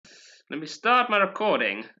Let me start my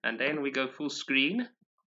recording, and then we go full screen.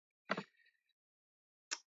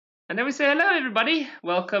 And then we say hello, everybody.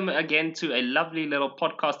 Welcome again to a lovely little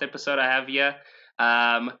podcast episode I have here.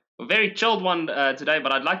 A very chilled one today,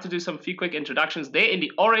 but I'd like to do some few quick introductions. There in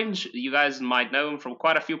the orange, you guys might know him from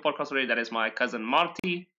quite a few podcasts already. That is my cousin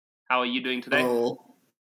Marty. How are you doing today?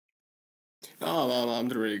 I'm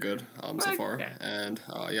doing really good so far, and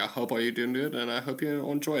hope you're doing good, and I hope you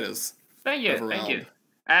enjoy this. Thank you.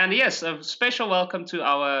 And yes, a special welcome to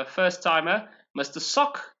our first timer, Mr.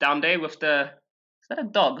 Sock, down there with the. Is that a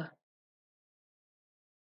dog?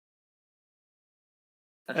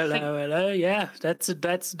 Hello. Yeah,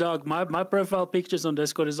 that's dog. My profile pictures on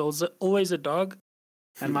Discord is also always a dog,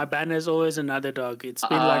 and my banner is always another dog. It's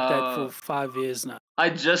been like that for 5 years now.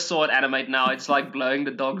 I just saw it animate now. It's like blowing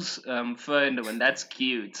the dog's fur in the wind. That's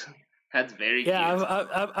cute. That's very cute. Yeah,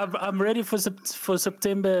 I'm ready for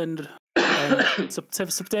September and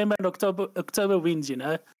September and October wins. You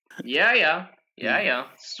know. Yeah.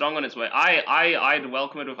 Strong on its way. I'd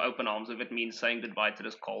welcome it with open arms if it means saying goodbye to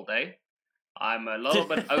this cold day. I'm a little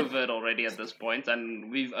bit over it already at this point,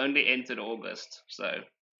 and we've only entered August, so.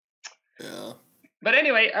 Yeah. But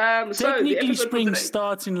anyway, so technically spring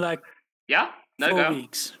starts in like 4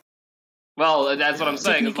 weeks. Well, that's what I'm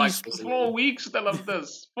saying. It's like 4 weeks still of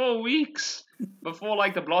this. 4 weeks before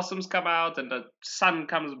like the blossoms come out and the sun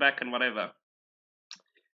comes back and whatever.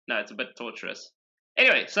 No, it's a bit torturous.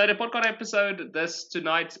 Anyway, so the podcast episode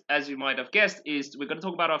tonight, as you might have guessed, is we're going to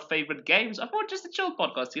talk about our favorite games. I thought just a chill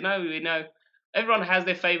podcast. You know, everyone has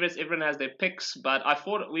their favorites, everyone has their picks, but I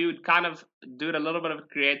thought we would kind of do it a little bit of a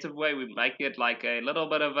creative way. We make it like a little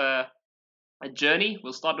bit of a journey.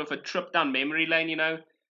 We'll start with a trip down memory lane. You know,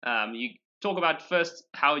 you talk about first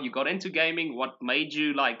how you got into gaming, what made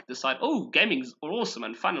you like decide, oh, gaming's awesome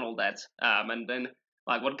and fun and all that, and then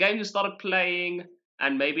like what games you started playing.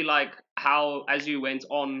 And maybe like how, as you went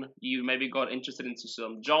on, you maybe got interested into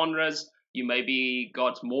some genres, you maybe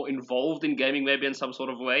got more involved in gaming maybe in some sort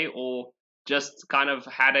of way, or just kind of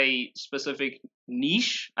had a specific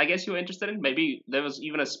niche, I guess you were interested in. Maybe there was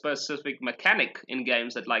even a specific mechanic in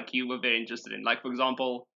games that like you were very interested in. Like, for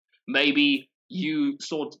example, maybe you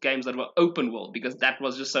sought games that were open world because that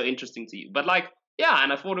was just so interesting to you. But like, yeah,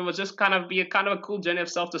 and I thought it would just kind of be a cool journey of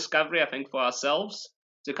self-discovery, I think, for ourselves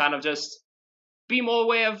to kind of just be more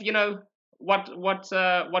aware of, you know, what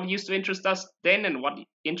used to interest us then and what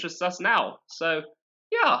interests us now. So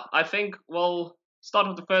yeah, I think we'll start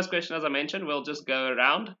with the first question. As I mentioned, we'll just go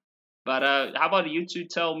around, but how about you two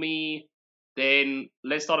tell me, then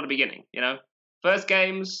let's start at the beginning. You know, first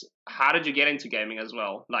games, how did you get into gaming as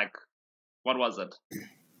well? Like, what was it?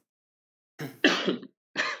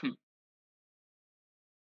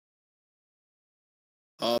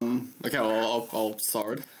 Okay, well, I'll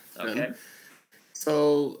start. Okay. Then.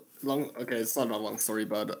 So it's not a long story,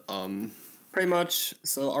 but pretty much.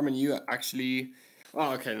 So Armin, you actually.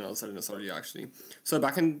 Oh, okay, no, sorry, you actually. So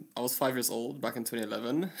I was 5 years old back in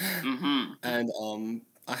 2011, and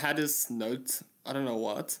I had this Note. I don't know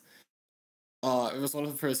what. It was one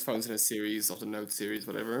of the first phones in a series of the Note series,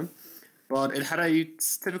 whatever. But it had a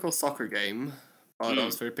typical soccer game. But I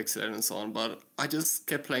was very pixelated and so on. But I just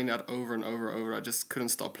kept playing that over and over. I just couldn't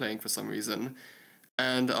stop playing for some reason.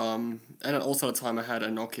 And also at the time I had a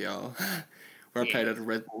Nokia where I played a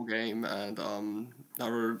Red Bull game and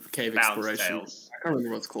our cave exploration. Tales. I can't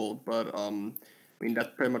remember what it's called, but I mean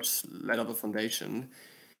that pretty much led up a foundation.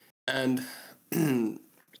 And on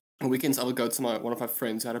weekends I would go to one of my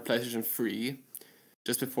friends who had a PlayStation 3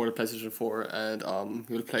 just before the PlayStation 4, and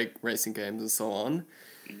we would play racing games and so on.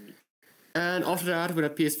 And after that, when the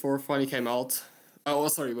PS4 finally came out,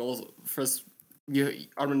 first.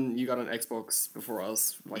 Armin, you got an Xbox before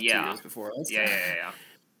us, like 2 years before us. Yeah.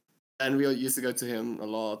 And we used to go to him a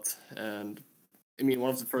lot. And I mean, one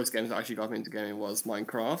of the first games that actually got me into gaming was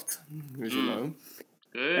Minecraft, as you know.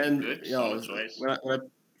 Good. Yeah, when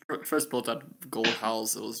I first built that gold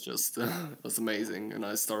house, it was just it was amazing. And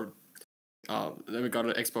I started. Then we got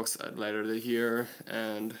an Xbox later the year,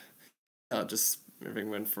 and just everything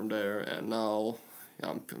went from there. And now.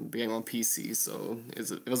 I'm being on PC, so it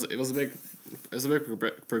was a big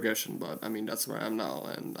progression, but I mean that's where I am now,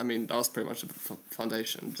 and I mean that was pretty much the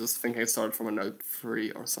foundation. Just thinking I started from a Note 3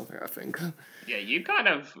 or something, I think. Yeah, you kind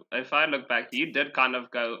of, if I look back, you did kind of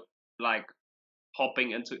go like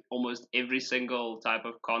hopping into almost every single type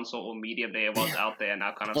of console or medium there was out there, and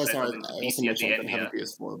now kind of settled into PC at the end.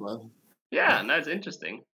 PS4, but yeah, no, it's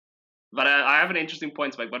interesting. But I have an interesting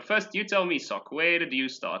point to make. But first, you tell me, Sock, where did you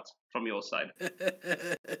start from your side?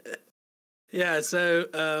 Yeah,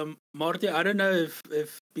 so Marty, I don't know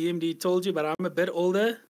if BMD told you, but I'm a bit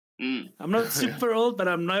older. I'm not super old, but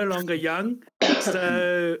I'm no longer young.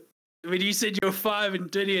 So when you said you're 5 in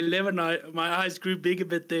 2011, my eyes grew big a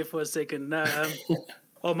bit there for a second. No,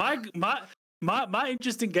 my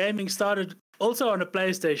interest in gaming started also on a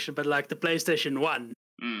PlayStation, but like the PlayStation 1.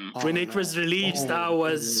 When it was released, I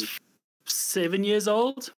was 7 years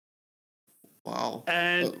old. Wow.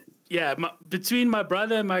 And between my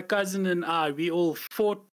brother and my cousin and I, we all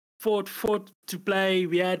fought to play.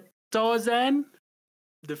 We had Tarzan,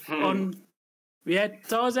 we had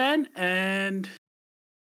Tarzan and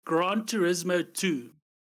Gran Turismo 2.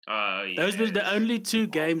 Those were the only 2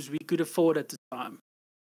 games we could afford at the time.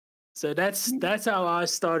 So that's how I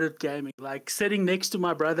started gaming. Like sitting next to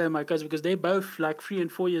my brother and my cousin, because they're both like 3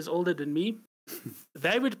 and 4 years older than me.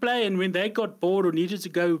 They would play, and when they got bored or needed to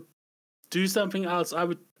go do something else, I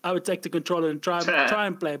would take the controller and try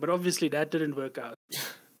and play. But obviously that didn't work out.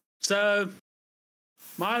 So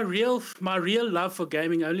my real love for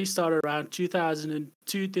gaming only started around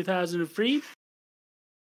 2002, 2003.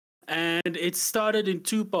 And it started in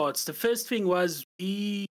 2 parts. The first thing was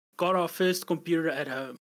we got our first computer at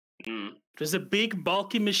home. It was a big,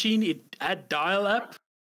 bulky machine. It had dial-up.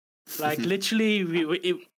 Like literally,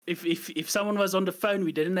 if someone was on the phone,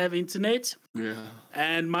 we didn't have internet. Yeah.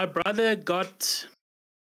 And my brother got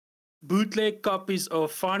bootleg copies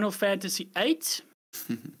of Final Fantasy VIII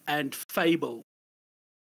and Fable.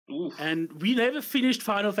 Oof. And we never finished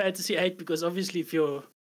Final Fantasy VIII because obviously if you're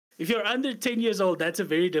under 10 years old, that's a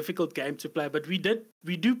very difficult game to play. But we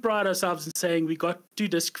do pride ourselves in saying we got 2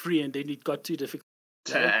 disc free, and then it got too difficult.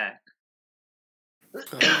 And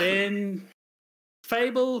then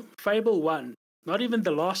Fable 1. Not even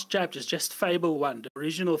the last chapters, just Fable 1, the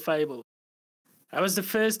original Fable. That was the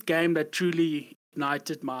first game that truly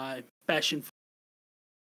ignited my passion.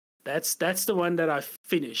 That's the one that I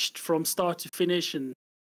finished from start to finish, and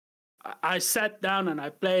I sat down and I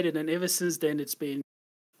played it, and ever since then it's been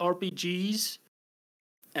RPGs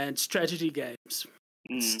and strategy games.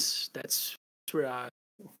 That's where I...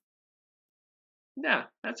 Yeah,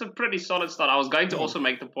 that's a pretty solid start. I was going to also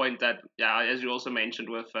make the point that, as you also mentioned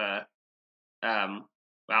with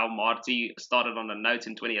how Marty started on a note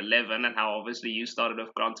in 2011 and how obviously you started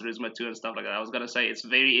with Gran Turismo 2 and stuff like that. I was going to say it's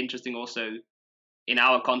very interesting also in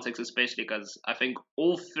our context, especially because I think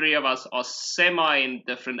all 3 of us are semi in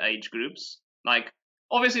different age groups. Like,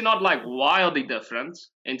 obviously not like wildly different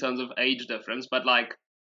in terms of age difference, but like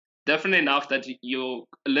different enough that you're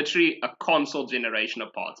literally a console generation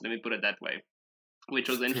apart. Let me put it that way. Which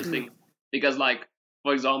was interesting because, like,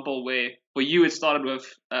 for example, where for you it started with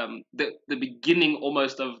the beginning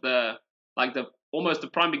almost of the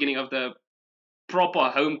prime beginning of the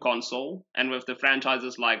proper home console, and with the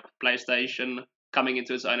franchises like PlayStation coming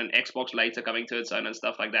into its own and Xbox later coming to its own and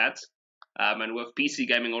stuff like that, and with PC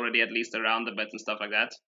gaming already at least around a bit and stuff like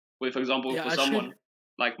that. Where, for example, for someone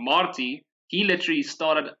like Marty, he literally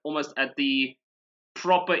started almost at the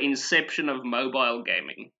proper inception of mobile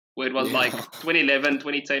gaming. Where it was like 2011,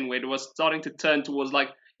 2010, where it was starting to turn towards like,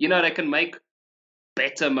 they can make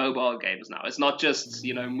better mobile games now. It's not just,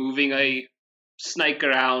 moving a snake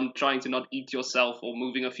around, trying to not eat yourself, or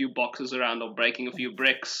moving a few boxes around, or breaking a few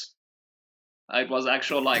bricks. It was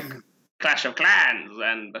actual like Clash of Clans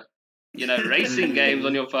and, racing games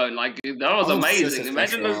on your phone. Like, that was amazing.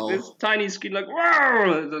 Imagine this tiny screen, like,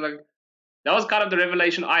 wow! Like, that was kind of the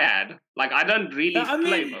revelation I had. Like, I don't really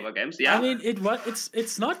play mobile games. Yeah, I mean,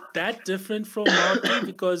 it's not that different from Marty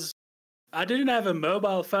because I didn't have a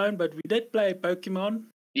mobile phone, but we did play Pokemon.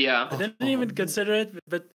 Yeah, I didn't even consider it,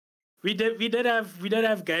 but we did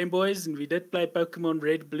have Game Boys, and we did play Pokemon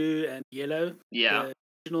Red, Blue, and Yellow. Yeah, the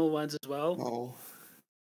original ones as well. Oh.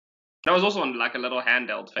 That was also on like a little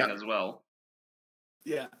handheld thing as well.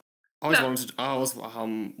 Yeah. I always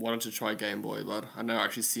wanted to try Game Boy, but I've never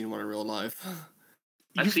actually seen one in real life.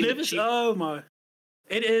 You've never? Oh my!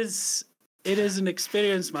 It is an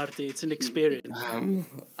experience, Marty. It's an experience.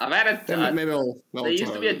 I've had it. Maybe there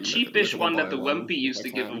used to be a cheapish one that the Wimpy used to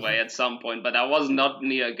give away at some point, but that was not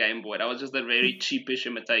near a Game Boy. That was just a very cheapish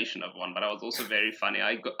imitation of one, but that was also very funny.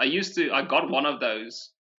 I got one of those.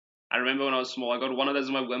 I remember when I was small, I got one of those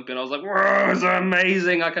in my Wimpy, and I was like, "Whoa, it's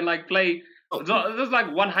amazing! I can like play." There's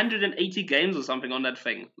like 180 games or something on that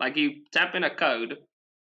thing. Like, you tap in a code,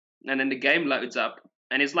 and then the game loads up,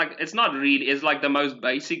 and it's like, it's not really, it's like the most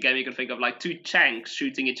basic game you can think of, like 2 chanks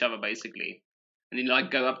shooting each other basically, and you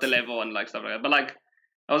like go up the level and like stuff like that. But like,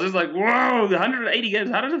 I was just like, whoa, 180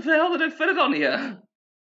 games. How the hell did I fit it on here?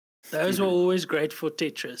 Those were always great for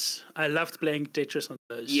Tetris. I loved playing Tetris on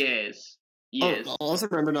those. Yes. I also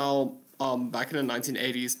remember now. Back in the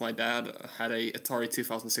 1980s, my dad had a Atari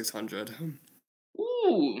 2600.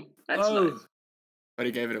 Ooh, that's nice. But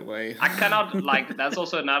he gave it away. I cannot, like, that's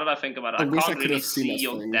also, now that I think about it, I can't really see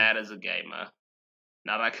your dad as a gamer.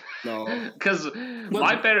 Now, like, no. Because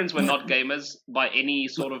my parents were not gamers by any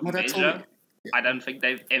sort of measure. Yeah. I don't think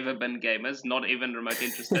they've ever been gamers, not even remote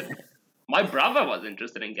interested. My brother was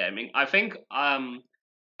interested in gaming. I think, I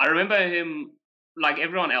remember him, like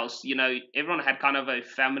everyone else, you know, everyone had kind of a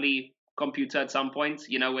family computer at some point,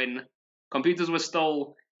 you know, when computers were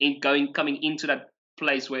still coming into that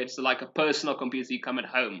place where it's like a personal computer. You come at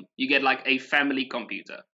home, you get like a family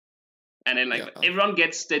computer, and then like everyone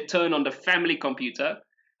gets their turn on the family computer,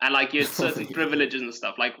 and like you had certain privileges and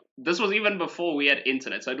stuff. Like this was even before we had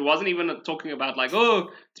internet, so it wasn't even talking about like, oh,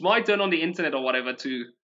 it's my turn on the internet or whatever. To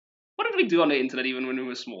what did we do on the internet even when we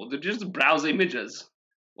were small? Did just browse images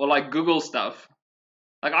or like Google stuff?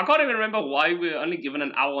 Like I can't even remember why we were only given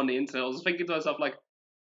an hour on the internet. I was thinking to myself like,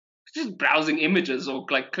 just browsing images or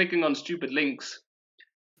like clicking on stupid links.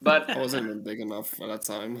 But I wasn't even big enough at that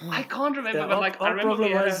time. I can't remember, but like I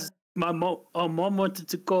remember our mom wanted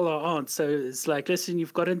to call our aunt, so it's like, listen,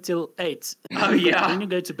 you've got until 8. Oh yeah, when you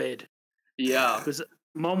go to bed. Yeah, because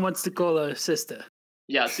mom wants to call her sister.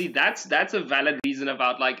 Yeah, see, that's a valid reason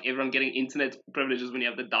about like everyone getting internet privileges when you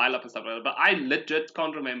have the dial-up and stuff like that. But I legit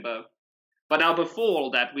can't remember. But now before all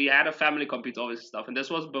that, we had a family computer, obviously stuff, and this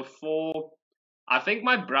was before. I think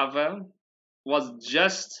my brother was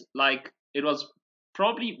just like, it was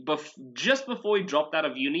probably just before he dropped out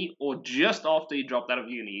of uni or just after he dropped out of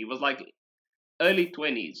uni. He was like early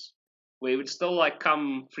 20s, where he would still like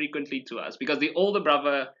come frequently to us because the older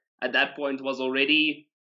brother at that point was already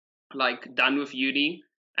like done with uni,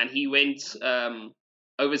 and he went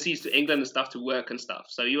overseas to England and stuff to work and stuff.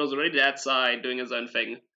 So he was already that side doing his own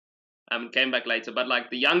thing. Came back later, but like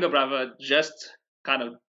the younger brother just kind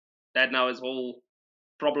of had now his whole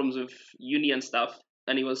problems with uni and stuff,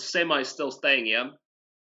 and he was semi still staying here.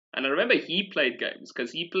 And I remember he played games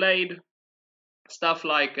because he played stuff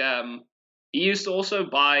like he used to also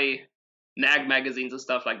buy NAG magazines and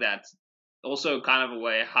stuff like that. Also, kind of a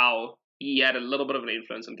way how he had a little bit of an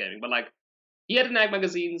influence on gaming, but like he had the NAG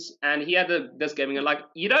magazines and he had this gaming, and like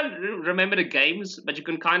you don't remember the games, but you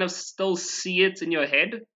can kind of still see it in your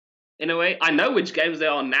head in a way. I know which games they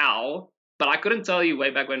are now, but I couldn't tell you way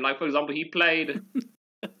back when. Like for example, he played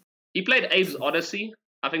Abe's Odyssey,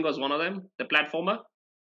 I think was one of them, the platformer.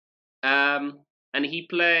 And he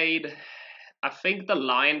played, I think, the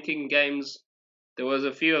Lion King games. There was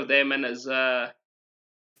a few of them, and there's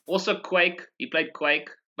also Quake. He played Quake,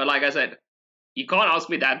 but like I said, you can't ask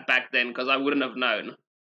me that back then because I wouldn't have known.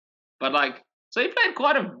 But like, so he played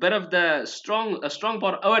quite a bit of a strong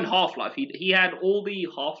part. Oh, and Half-Life. He had all the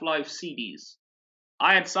Half-Life CDs.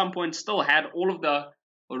 I at some point still had all of the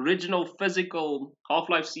original physical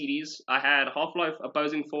Half-Life CDs. I had Half-Life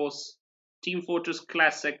Opposing Force, Team Fortress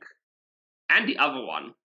Classic, and the other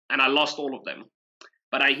one, and I lost all of them.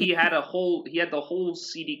 But he had the whole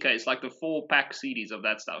CD case, like the 4-pack CDs of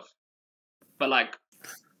that stuff. But like,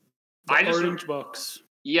 the orange box.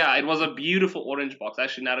 Yeah, it was a beautiful orange box.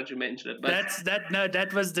 Actually, now that you mention it, but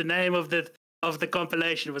that was the name of the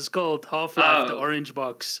compilation. It was called Half-Life: The Orange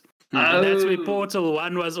Box. And that's where Portal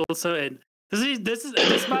 1 was also in.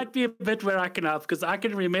 This might be a bit where I can help, because I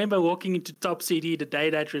can remember walking into Top CD the day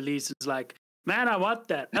that release. It's like, man, I want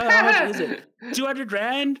that. Oh, how much is it? 200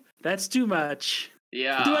 Rand? That's too much.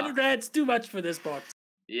 Yeah. 200 Rand's too much for this box.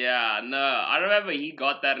 Yeah, no, I remember he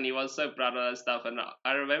got that and he was so proud of that stuff. And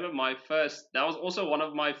I remember that was also one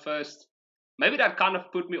of my first, maybe that kind of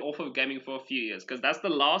put me off of gaming for a few years, because that's the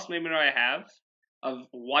last memory I have of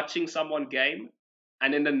watching someone game.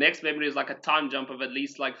 And then the next memory is like a time jump of at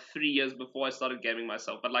least like 3 years before I started gaming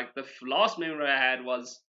myself. But like the last memory I had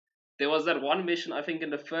was, there was that one mission, I think in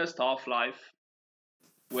the first Half-Life,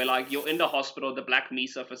 where like you're in the hospital, the Black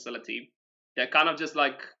Mesa facility. They're kind of just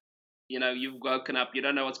like, you know, you've woken up, you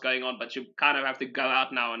don't know what's going on, but you kind of have to go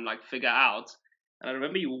out now and like figure out. And I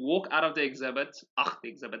remember you walk out of the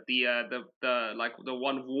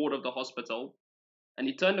one ward of the hospital, and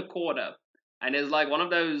you turn the corner, and there's like one of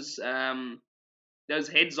those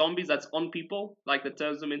head zombies that's on people, like that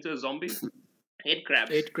turns them into a zombie. Head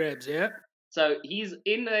crabs. Head crabs, yeah. So he's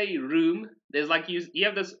in a room. There's like you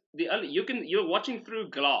have this. You're watching through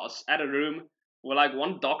glass at a room where like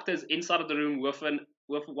one doctor's inside of the room with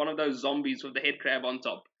one of those zombies with the head crab on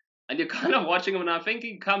top, and you're kind of watching him. And I think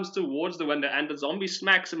he comes towards the window, and the zombie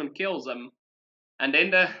smacks him and kills him, and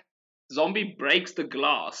then the zombie breaks the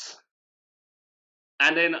glass,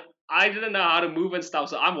 and then I didn't know how to move and stuff,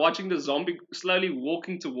 so I'm watching the zombie slowly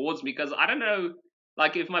walking towards me, because I don't know,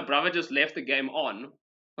 like if my brother just left the game on.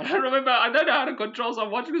 But I remember, I don't know how to control, so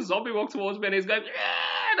I'm watching the zombie walk towards me, and he's going,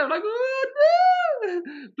 yeah! And I'm like, oh, no!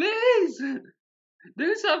 Please!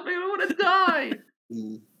 Do something, I want to die.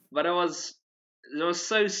 But it was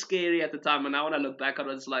so scary at the time, and now when I look back on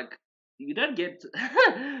it, it's like you don't get.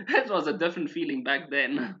 It was a different feeling back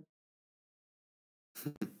then.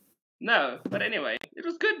 No, but anyway, it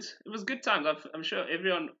was good. It was good times. I'm sure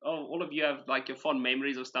all of you have like your fond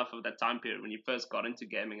memories of stuff of that time period when you first got into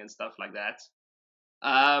gaming and stuff like that.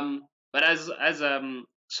 But as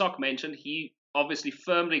Sock mentioned, he obviously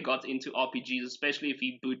firmly got into RPGs, especially if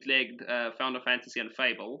he bootlegged Final Fantasy and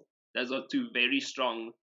Fable. Those are two very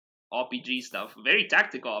strong RPG stuff, very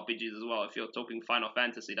tactical RPGs as well. If you're talking Final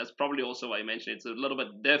Fantasy, that's probably also why I mentioned it's a little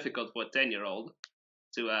bit difficult for a 10-year-old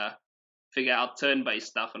to figure out turn-based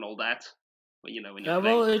stuff and all that. When you're playing.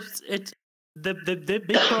 Well, it's the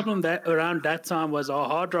big problem that around that time was our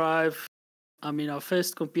hard drive. I mean, our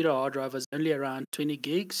first computer hard drive was only around 20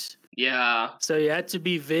 gigs. Yeah. So you had to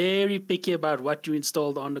be very picky about what you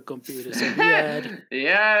installed on the computer. So we had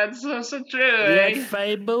yeah, it's so true. We had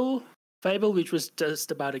Fable, which was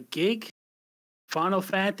just about a gig. Final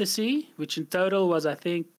Fantasy, which in total was, I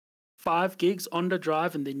think, 5 gigs on the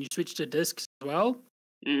drive, and then you switched to discs as well.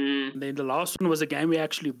 Mm. And then the last one was a game we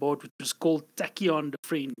actually bought, which was called Tachyon the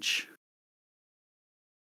Fringe.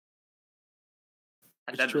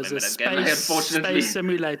 I don't remember that game, unfortunately. Space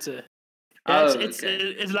simulator. Yeah,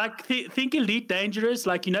 it's like think Elite Dangerous,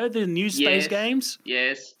 like the new space games.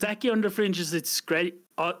 Yes. Tachyon the Fringe is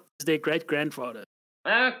their great grandfather.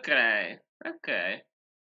 Okay.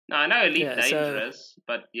 No, I know Elite Dangerous,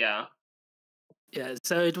 but yeah. Yeah,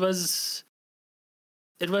 so it was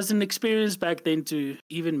an experience back then to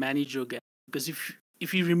even manage your game, because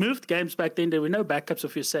if you removed games back then, there were no backups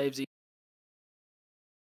of your saves.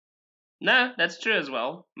 No, that's true as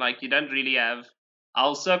well. Like, you don't really have.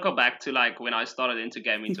 I'll circle back to like when I started into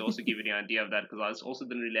gaming to also give you an idea of that, because I also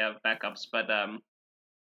didn't really have backups. But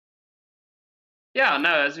yeah,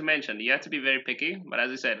 no, as you mentioned, you have to be very picky. But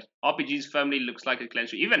as I said, RPGs firmly looks like a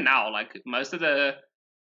clincher. Even now, like most of the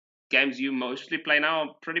games you mostly play now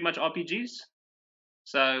are pretty much RPGs.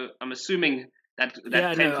 So I'm assuming that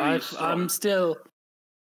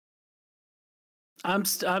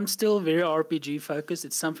I'm still very RPG focused.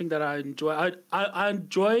 It's something that I enjoy. I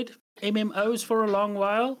enjoyed MMOs for a long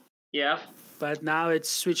while. Yeah. But now it's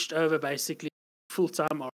switched over basically full-time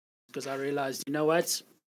RPG, because I realized, you know what?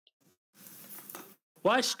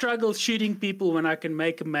 Why struggle shooting people when I can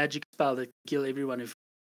make a magic spell that can kill everyone?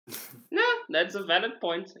 No, that's a valid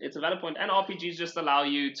point. It's a valid point. And RPGs just allow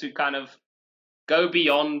you to kind of go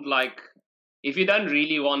beyond, like, if you don't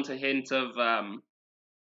really want a hint of,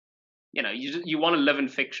 you want to live in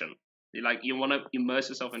fiction. You want to immerse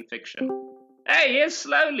yourself in fiction. Hey, yes,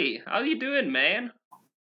 slowly. How you doing, man?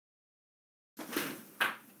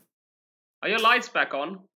 Are your lights back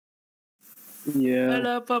on? Yeah.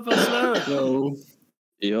 Hello, Papa Slow. Hello.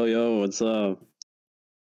 Yo, what's up?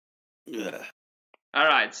 Yeah. All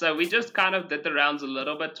right, so we just kind of did the rounds a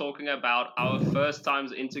little bit, talking about our first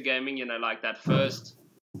times into gaming, like that first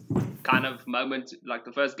kind of moment, like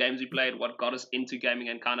the first games we played, what got us into gaming,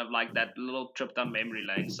 and kind of like that little trip down memory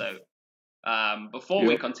lane. So before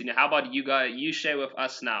we continue, how about you share with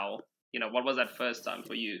us now, what was that first time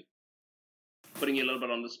for you? Putting you a little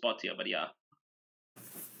bit on the spot here, but yeah.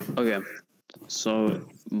 Okay, so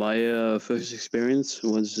my first experience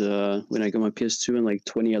was when I got my PS2 in like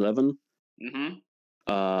 2011. Mm-hmm.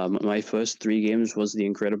 My first 3 games was The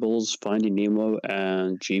Incredibles, Finding Nemo,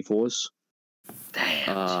 and G-Force.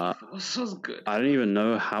 Damn, G-Force was good. I don't even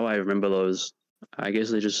know how I remember those. I guess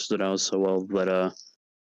they just stood out so well, but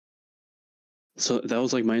so that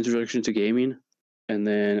was like my introduction to gaming, and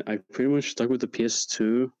then I pretty much stuck with the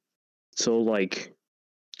PS2 till like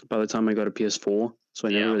by the time I got a PS4, so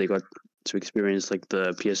I never really got to experience like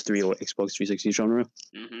the PS3 or Xbox 360 genre.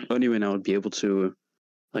 Mm-hmm. Only when I would be able to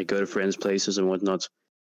like go to friends' places and whatnot.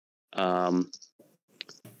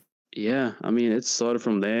 Yeah, I mean, it started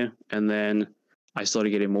from there, and then I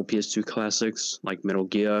started getting more PS2 classics like Metal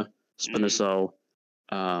Gear, Splinter Cell,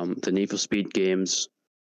 the Need for Speed games,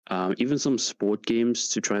 even some sport games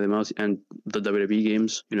to try them out, and the WWE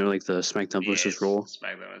games, like the SmackDown versus Raw.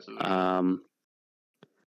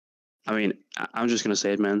 I mean, I'm just gonna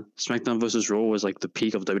say it, man. SmackDown versus Raw was like the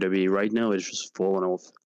peak of WWE. Right now, it's just fallen off.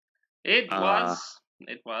 It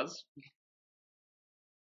was.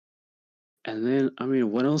 And then, I mean,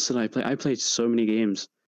 what else did I play? I played so many games.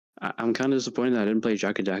 I'm kind of disappointed that I didn't play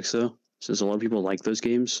Jak and Daxter, since a lot of people like those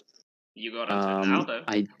games. You got into it now, though.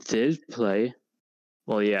 I did play.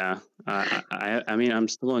 Well, yeah. I mean, I'm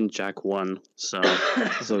still on Jak 1, so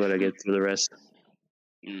I still gotta get through the rest.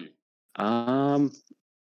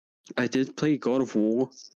 I did play God of War.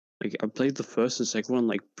 Like, I played the first and second one,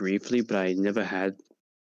 like, briefly, but I never had,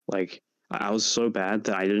 like, I was so bad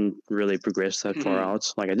that I didn't really progress that far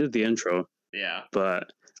out. Like, I did the intro. Yeah.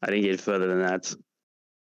 But I didn't get further than that.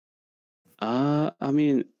 I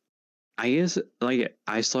mean, I guess, like,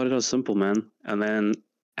 I started out simple, man. And then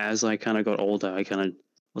as I kind of got older, I kind of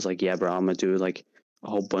was like, yeah, bro, I'm going to do, like, a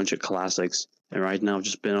whole bunch of classics. And right now I've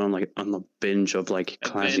just been on the binge of, like,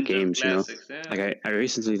 classic games, classics, you know? Yeah. Like, I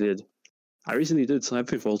recently did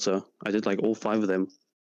Sniper Volta. I did, like, all 5 of them.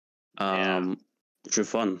 Which were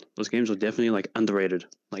fun. Those games were definitely, like, underrated.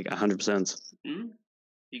 Like, 100%.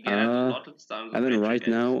 You get a lot of times. And then right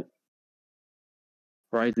now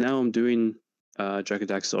I'm doing Jack and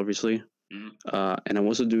Daxter, obviously. And I'm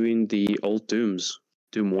also doing the old Dooms.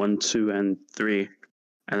 Doom 1, 2, and 3.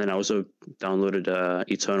 And then I also downloaded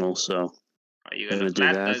Eternal, so I'm gonna do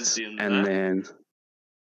that. Those Dooms, and then,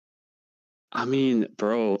 I mean,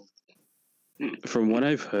 bro, from what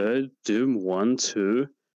I've heard, Doom 1, 2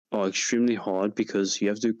 are extremely hard because you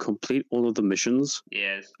have to complete all of the missions.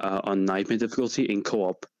 Yes. On Nightmare difficulty in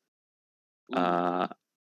co-op. And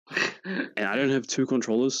I don't have 2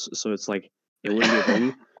 controllers, so it's like it wouldn't be a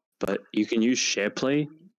problem. But you can use SharePlay,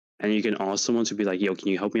 and you can ask someone to be like, "Yo, can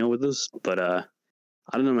you help me out with this?" But I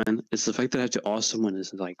don't know, man. It's the fact that I have to ask someone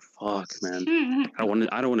is like, "Fuck, man." I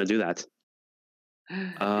don't want to do that.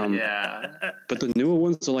 Yeah. But the newer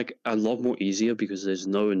ones are like a lot more easier because there's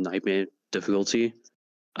no Nightmare difficulty.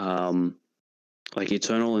 Like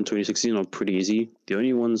Eternal in 2016 are pretty easy. The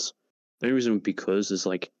only reason because is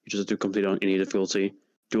like you just have to complete on any difficulty,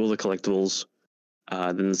 do all the collectibles,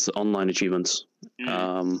 then there's the online achievements.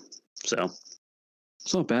 So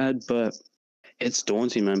it's not bad, but it's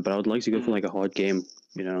daunting, man. But I would like to go for like a hard game,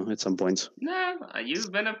 you know, at some point. No,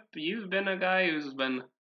 you've been a guy who's been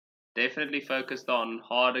definitely focused on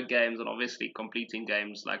harder games and obviously completing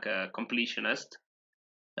games like a completionist.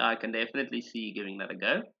 I can definitely see you giving that a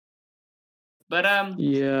go. But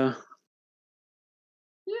yeah,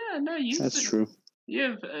 no, that's true.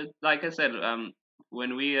 You've like I said,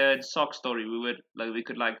 when we heard Sock's story, we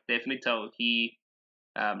could definitely tell he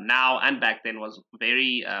now and back then was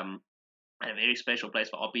very at a very special place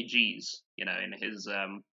for RPGs. You know, in his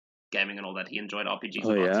gaming and all that, he enjoyed RPGs a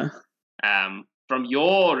lot. Yeah. From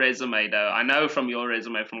your resume, though, I know from your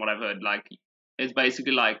resume, from what I've heard, like it's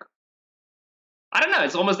basically like, I don't know,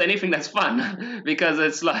 it's almost anything that's fun because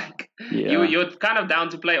it's like you're kind of down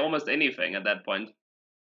to play almost anything at that point.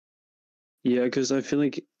 Yeah, because I feel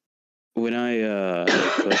like when I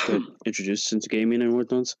first got introduced into gaming and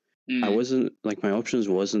whatnot, I wasn't like my options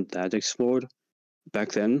wasn't that explored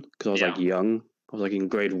back then because I was like young. I was like in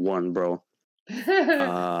grade 1, bro.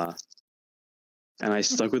 And I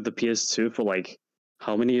stuck with the PS2 for like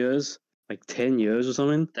how many years? Like 10 years or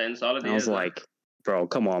something. 10 solid years. I was like, bro,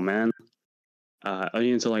 come on, man.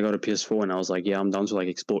 Only until I got a PS4 and I was like, yeah, I'm down to like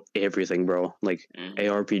explore everything, bro. Like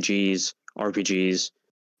ARPGs, RPGs,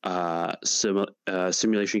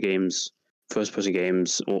 simulation games, first-person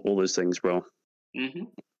games, all those things, bro.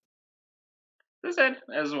 That's it.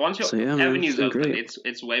 As once your avenues open,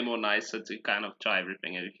 it's way more nicer to kind of try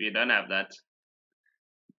everything. And if you don't have that,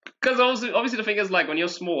 because obviously the thing is, like, when you're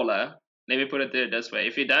smaller, let me put it this way: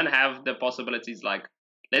 if you don't have the possibilities, like,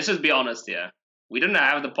 let's just be honest here. We didn't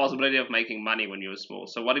have the possibility of making money when you were small.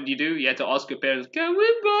 So what did? You had to ask your parents, "Can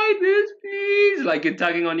we buy this, please?" Like you're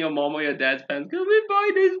tugging on your mom or your dad's pants, "Can we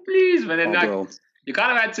buy this, please?" But then you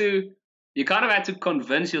kind of had to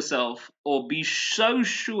convince yourself or be so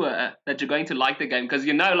sure that you're going to like the game, because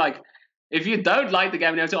like if you don't like the game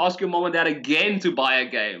and you have to ask your mom and dad again to buy a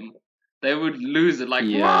game, they would lose it. Like,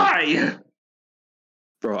 why?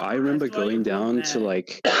 Bro, I remember going down to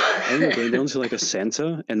like a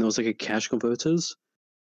center, and there was like a cash converters.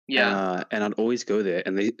 Yeah. And I'd always go there,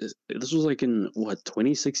 and this was like in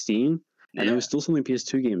 2016, and there was still some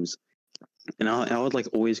PS2 games, and I would like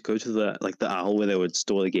always go to the aisle where they would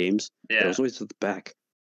store the games. Yeah. It was always at the back.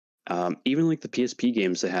 Even like the PSP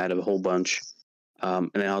games, they had a whole bunch.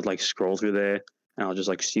 And then I'd like scroll through there, and I'll just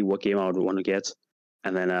like see what game I would want to get,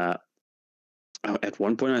 and then at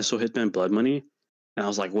one point I saw Hitman Blood Money. And I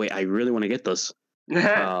was like, wait, I really want to get this.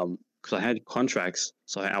 Because I had contracts.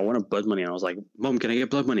 So I wanted Blood Money. And I was like, Mom, can I get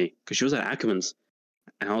Blood Money? Because she was at Ackerman's.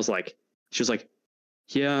 And she was like,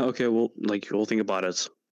 yeah, okay, well, like, we'll think about it.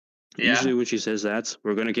 Yeah. Usually when she says that,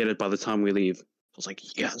 we're going to get it by the time we leave. I was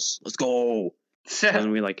like, yes, let's go. And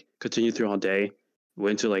then we like continued through our day.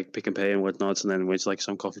 Went to like Pick and Pay and whatnot. And then went to like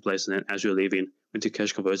some coffee place. And then as we were leaving, went to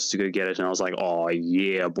Cash Converters to go get it. And I was like, oh,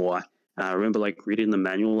 yeah, boy. And I remember like reading the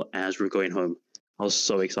manual as we were going home. I was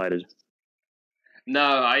so excited. No,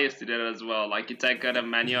 I used to do that as well. Like you take out a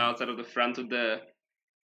manual out of the front of the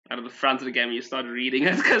game, and you start reading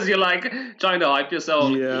it because you're like trying to hype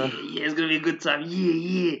yourself. Yeah, it's gonna be a good time.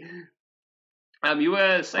 Yeah. You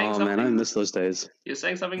were saying something. Oh man, I miss those days. You're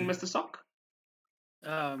saying something, Mr. Sock?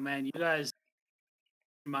 Oh man, you guys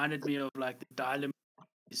reminded me of like the dial-up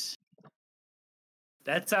movies.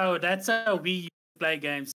 That's how we play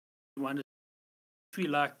games. We want to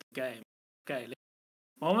feel like the game. Okay,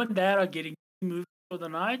 mom and dad are getting movies for the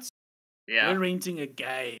night. Yeah. We're renting a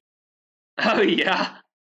game. Oh yeah.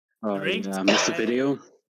 Oh yeah, Mr. Video.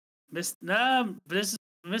 Mr.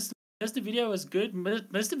 Video was good.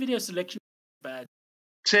 Mr. Video selection was bad.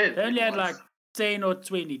 They only had like 10 or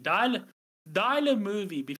 20. Dial a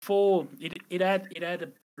movie before it had a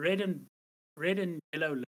red and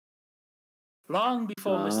yellow. Long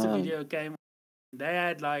before Mr. Video came,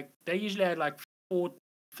 they usually had like 4,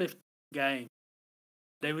 5 games.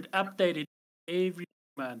 They would update it every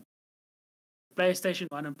month. PlayStation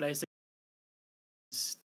 1 and PlayStation.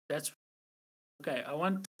 That's okay. I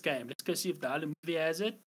want this game. Let's go see if the other movie has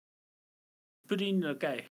it. Put in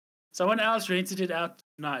Someone else rented it out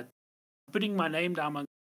tonight. I'm putting my name down. I'm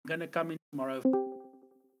gonna come in tomorrow.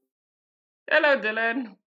 Hello,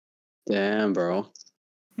 Dylan. Damn, bro.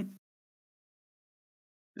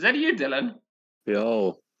 Is that you, Dylan?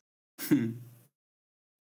 Yo. I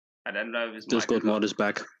don't know if his Discord mod is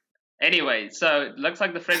back. Anyway, so it looks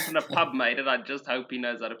like the friend from the pub made it. I just hope he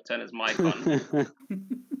knows how to turn his mic on.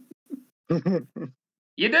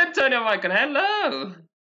 You did turn your mic on. Hello.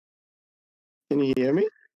 Can you hear me?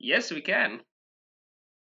 Yes, we can.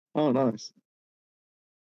 Oh, nice.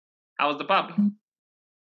 How was the pub?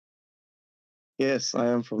 Yes, I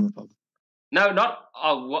am from the pub. No, not.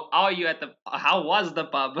 Oh, are you at the? How was the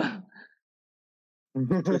pub?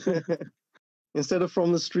 Instead of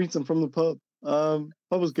from the streets, I'm from the pub. Pub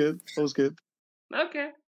was good. Pub was good.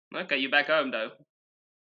 Okay. You back home though?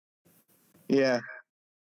 Yeah.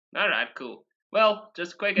 All right, cool. Well,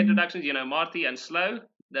 just quick introductions. Marty and Slow.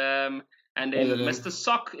 And then Mr.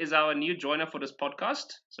 Sock is our new joiner for this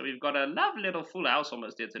podcast. So we've got a lovely little full house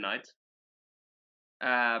almost here tonight.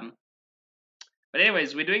 But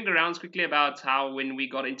anyways, we're doing the rounds quickly about how when we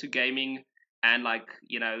got into gaming and what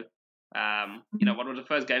were the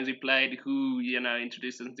first games we played, who,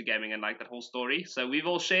 introduced us into gaming and like that whole story. So we've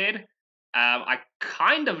all shared. I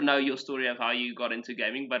kind of know your story of how you got into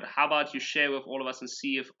gaming, but how about you share with all of us and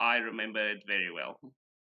see if I remember it very well.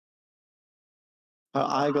 How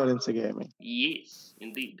I got into gaming? Yes,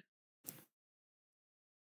 indeed.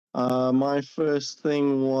 My first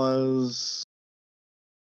thing was,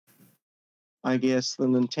 I guess, the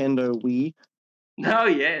Nintendo Wii. Oh,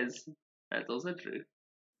 yes. That's also true.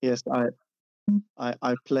 Yes,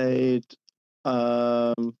 I played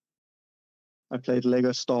Lego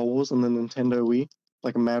Star Wars on the Nintendo Wii,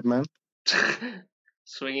 like a madman.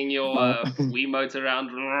 Swinging your Wiimote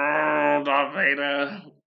around, Darth Vader.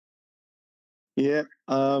 Yeah,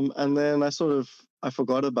 and then I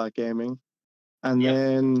forgot about gaming. And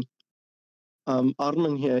then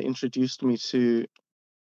Armin here introduced me to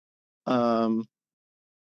a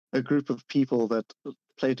group of people that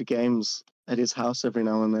played games at his house every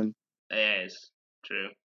now and then. Yes, true.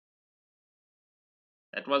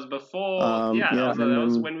 That was before. That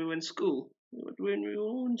was when we were in school. When we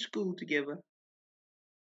were in school together.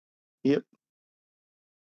 Yep.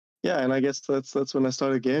 Yeah, and I guess that's when I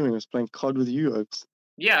started gaming. I was playing COD with you, Oaks.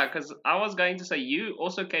 Yeah, because I was going to say you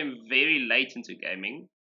also came very late into gaming.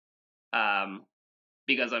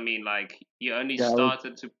 Because you only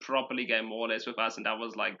started to properly game more or less with us, and that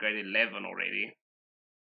was like grade 11 already.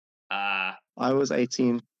 I was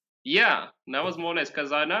 18. Yeah, that was more or less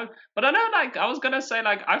because I know, I was gonna say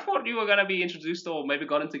I thought you were gonna be introduced or maybe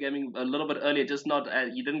got into gaming a little bit earlier, just not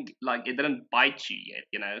you didn't it didn't bite you yet,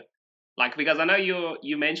 because I know you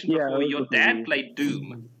mentioned before your dad played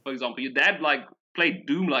Doom, for example. Your dad played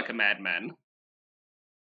Doom like a madman.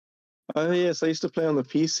 Oh yes, I used to play on the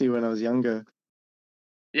PC when I was younger.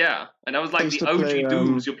 Yeah, and that was like the OG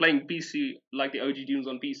Dooms. You're playing PC like the OG Dooms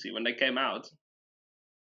on PC when they came out.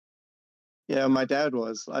 Yeah, my dad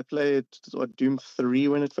was. I played Doom 3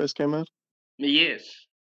 when it first came out. Yes,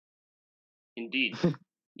 indeed.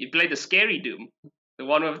 You played the scary Doom, the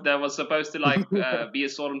one that was supposed to be a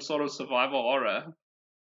sort of survival horror,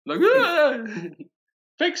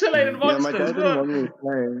 pixelated monsters. Yeah, my dad didn't want me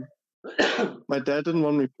playing. My dad didn't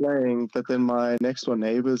want me playing, but then my next door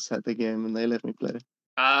neighbors had the game and they let me play.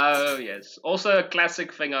 Oh, yes. Also a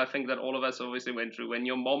classic thing I think that all of us obviously went through when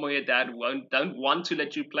your mom or your dad don't want to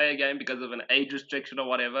let you play a game because of an age restriction or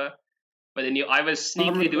whatever, but then you either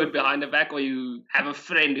sneakily do it behind the back or you have a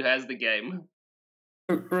friend who has the game.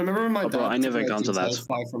 Remember when my dad I never got to that. 5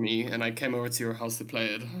 for me and I came over to your house to play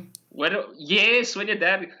it? When your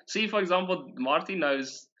dad... See, for example, Marty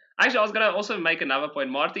knows... Actually, I was going to also make another point.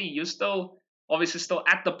 Marty, you're still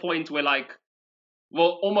at the point where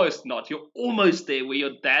well, almost not. You're almost there where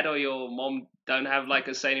your dad or your mom don't have like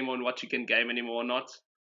a say anymore on what you can game anymore or not.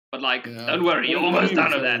 But like, don't worry, you're almost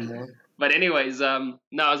done with that. But anyways, no,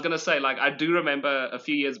 I was gonna say like I do remember a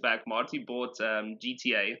few years back, Marty bought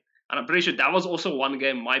GTA, and I'm pretty sure that was also one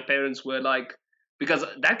game my parents were like, because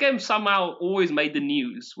that game somehow always made the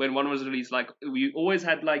news when one was released. Like we always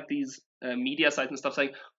had like these media sites and stuff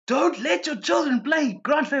saying, "Don't let your children play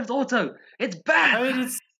Grand Theft Auto. It's bad." I mean,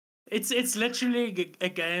 it's literally a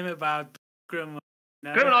game about criminal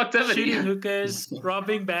activity, shooting hookers,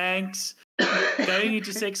 robbing banks, going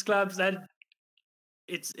into sex clubs. That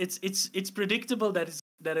it's predictable that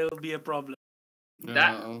it will be a problem.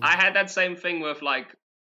 That I had that same thing with like,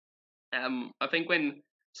 I think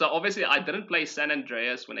so obviously I didn't play San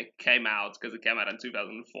Andreas when it came out because it came out in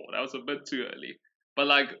 2004. That was a bit too early. But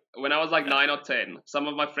like when I was like 9 or 10, some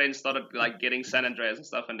of my friends started like getting San Andreas and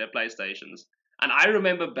stuff on their PlayStations, and I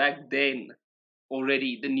remember back then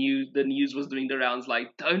already the news was doing the rounds like,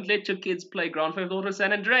 don't let your kids play Grand Theft Auto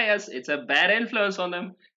San Andreas. It's a bad influence on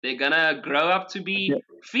them. They're gonna grow up to be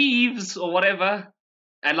thieves or whatever.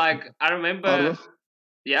 And like I remember,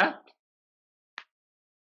 yeah.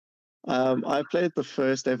 I played the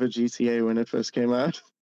first ever GTA when it first came out.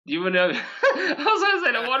 You would know. I was gonna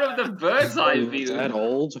say that one of the bird's eye view. That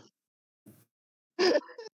old.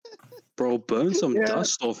 Bro, burn some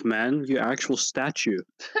dust off, man. You actual statue.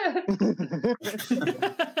 That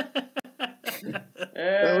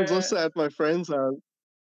was also at my friend's house.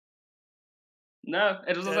 No,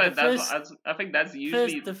 it was also I think that's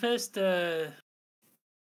usually the first. Yeah.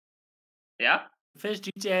 The first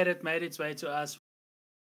GTA that made its way to us.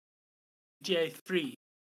 GTA 3.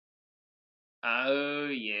 Oh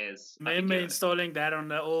yes. Remember installing that on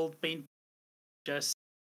the old paint? Just.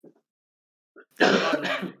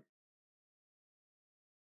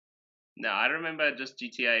 No, I remember just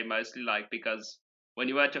GTA mostly like because when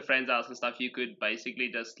you were at your friend's house and stuff, you could basically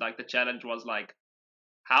just like the challenge was like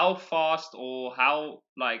how fast or how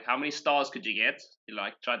many stars could you get? You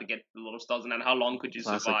like try to get a lot of stars, and then how long could you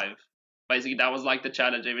survive? Basically, that was like the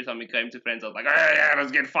challenge every time we came to friends. I was like, oh yeah,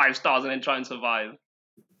 let's get 5 stars and then try and survive.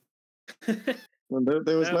 Well,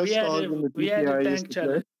 there was no stars in the GTA I used to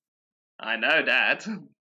play. I know that.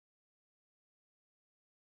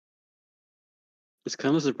 It's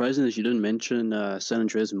kind of surprising that you didn't mention San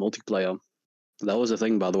Andreas multiplayer. That was a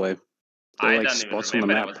thing, by the way. There were like spots on the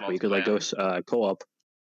map where you could like go co-op.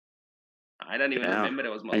 I don't even remember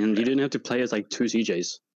there was multiplayer. And you didn't have to play as like 2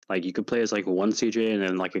 CJs. Like you could play as like 1 CJ and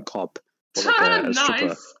then like a cop or like a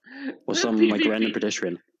stripper or some like random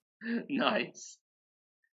pedestrian. Nice.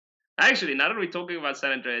 Actually, now that we're talking about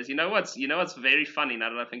San Andreas, you know what's very funny now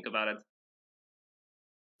that I think about it?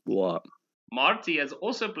 What? Marty has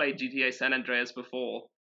also played GTA San Andreas before,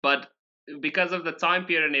 but because of the time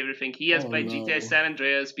period and everything, he has played GTA San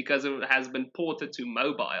Andreas because it has been ported to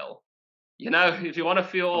mobile. You know, if you want to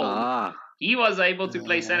feel old, he was able to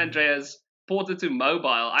play San Andreas ported to mobile.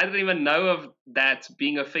 I didn't even know of that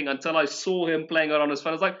being a thing until I saw him playing it on his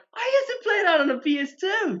phone. I was like, I used to play that on a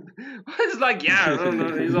PS2. It's like,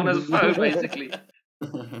 yeah, he's on his phone basically.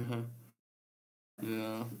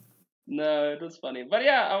 Yeah. No, it was funny. But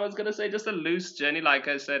yeah, I was gonna say just a loose journey. Like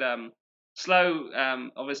I said, Slow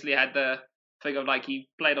obviously had the thing of like he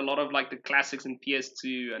played a lot of like the classics in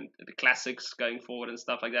PS2 and the classics going forward and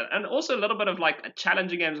stuff like that. And also a little bit of like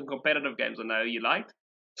challenging games and competitive games I know you liked.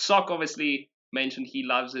 Sock obviously mentioned he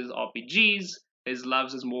loves his RPGs. His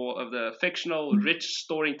loves is more of the fictional, rich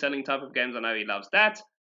storytelling type of games. I know he loves that.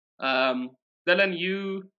 Dylan,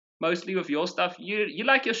 you mostly with your stuff, you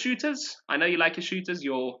like your shooters. I know you like your shooters.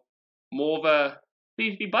 You're more of a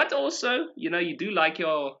PvP, but also, you know, you do like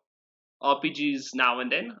your RPGs now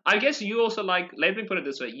and then. I guess you also like, let me put it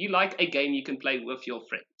this way, you like a game you can play with your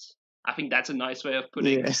friends. I think that's a nice way of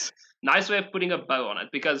putting a bow on it,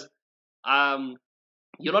 because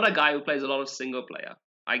you're not a guy who plays a lot of single player,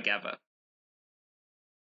 I gather.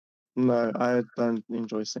 No, I don't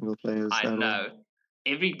enjoy single players. I know.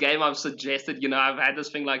 Every game I've suggested, you know, I've had this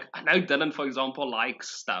thing like, I know Dylan, for example, likes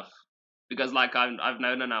stuff. Because like I've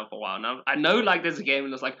known her now for a while. Now I know like there's a game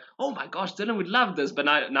and it's like, oh my gosh, Dylan would love this. But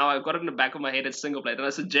now I've got it in the back of my head, it's single player. And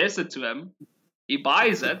I suggest it to him. He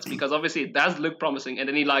buys it because obviously it does look promising. And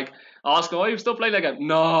then he like asks him, oh, you still playing that game?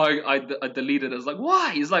 No, I deleted it. It's like,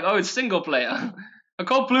 why? He's like, oh, it's single player. I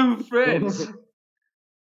can't play with friends.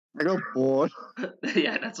 I got bored.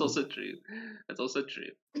 Yeah, that's also true.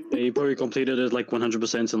 Yeah, he probably completed it like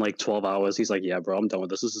 100% in like 12 hours. He's like, yeah, bro, I'm done with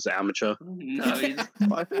this. This is amateur. No,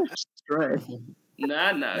 I finished straight.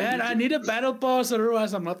 No. Man, I need a battle pass,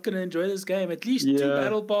 otherwise I'm not going to enjoy this game. At least 2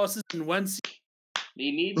 battle passes in one season.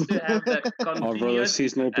 He needs to have the continuous... Oh, bro,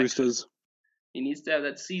 seasonal boosters. He needs to have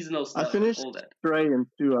that seasonal stuff. I finished all that. Stray in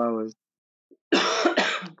 2 hours.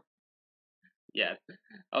 Yeah,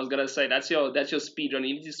 I was gonna say that's your speedrun.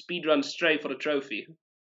 You need to speedrun Stray for the trophy.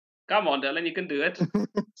 Come on, Dylan, you can do it.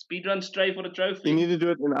 Speedrun Stray for the trophy. You need to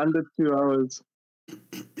do it in under 2 hours.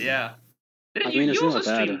 Yeah. You also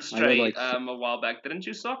streamed Stray a while back, didn't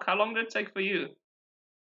you, Sock? How long did it take for you?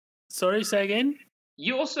 Sorry, say again?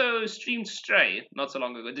 You also streamed Stray not so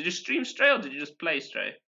long ago. Did you stream Stray or did you just play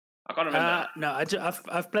Stray? I can't remember. No,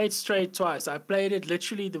 I've played Stray twice. I played it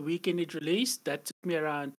literally the weekend it released. That took me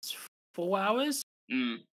around 4 hours.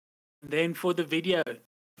 Then for the video,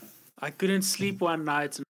 I couldn't sleep one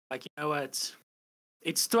night. And like, you know what?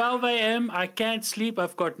 It's 12 a.m. I can't sleep.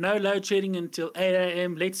 I've got no load shedding until 8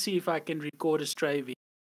 a.m. Let's see if I can record a Stray video.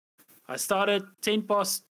 I started 10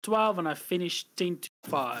 past 12 and I finished 10 to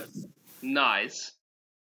 5. Nice.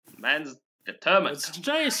 Man's determined.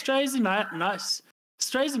 Stray's a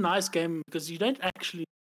nice game because you don't actually.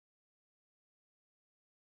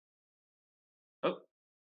 Oh,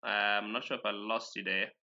 I'm not sure if I lost you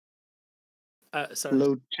there. Sorry.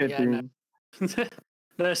 Load shedding. Yeah, no.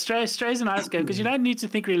 No, Stray's a nice game because you don't need to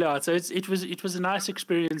think really hard. So it was a nice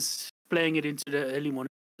experience playing it into the early morning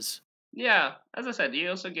hours. Yeah, as I said, you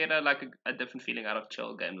also get a different feeling out of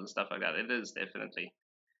chill games and stuff like that. It is definitely.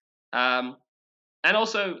 And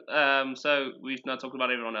also, so we've not talked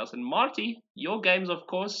about everyone else. And Marty, your games, of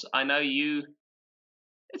course, I know you.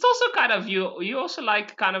 It's also kind of you also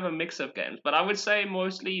like kind of a mix of games, but I would say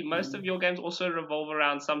most of your games also revolve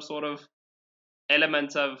around some sort of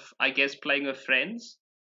element of, I guess, playing with friends.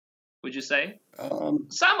 Would you say?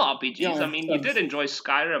 Some RPGs. Yeah, I mean, you did enjoy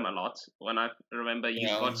Skyrim a lot. When I remember you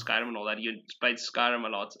got Skyrim and all that, you played Skyrim a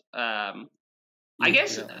lot. I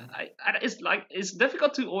guess it's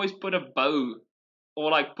difficult to always put a bow or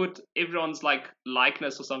like put everyone's like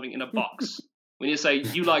likeness or something in a box when you say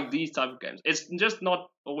you like these type of games. It's just not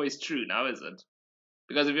always true now, is it?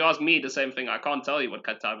 Because if you ask me the same thing, I can't tell you what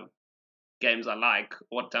type of games I like,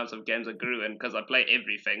 what types of games I grew in, because I play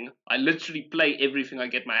everything. I literally play everything I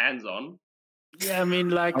get my hands on. Yeah, I mean,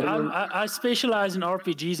 like I specialize in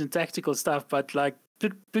RPGs and tactical stuff, but like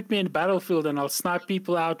put me in Battlefield and I'll snipe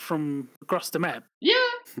people out from across the map.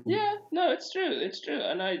 Yeah, no, it's true,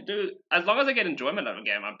 and I do, as long as I get enjoyment out of a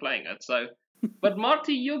game, I'm playing it. So, but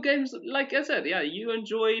Marty, your games, like I said, yeah, you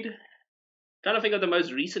enjoyed. Trying to think of the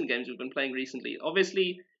most recent games you've been playing recently.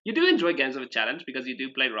 Obviously, you do enjoy games of a challenge because you do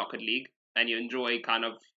play Rocket League. And you enjoy kind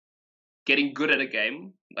of getting good at a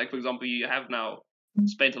game. Like, for example, you have now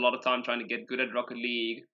spent a lot of time trying to get good at Rocket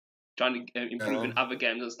League, trying to improve in other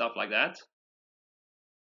games and stuff like that.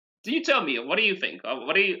 Do you tell me, what do you think?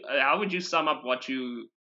 How would you sum up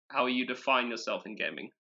how you define yourself in gaming?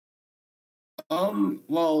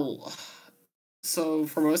 Well, so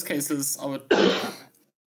for most cases, I would. I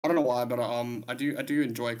don't know why, but I do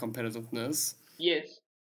enjoy competitiveness. Yes.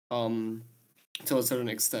 To a certain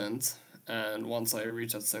extent. And once I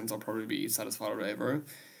reach that sense, I'll probably be satisfied or whatever.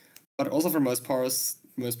 But also for most part,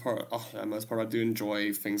 I do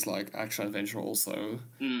enjoy things like action adventure also.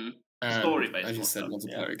 Story-based. As you said,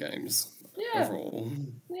 multiplayer games. Yeah. Overall.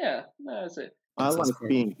 Yeah, that's it. I like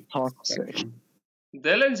being toxic.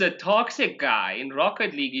 Dylan's a toxic guy. In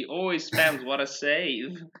Rocket League, he always spams what a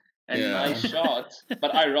save and nice shot.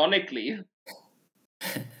 But ironically.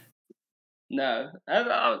 No.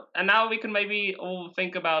 And now we can maybe all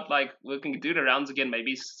think about, like, we can do the rounds again,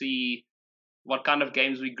 maybe see what kind of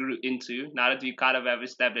games we grew into. Now that we kind of have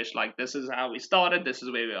established, like, this is how we started, this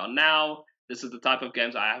is where we are now, this is the type of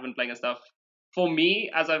games I have been playing and stuff. For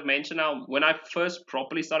me, as I've mentioned now, when I first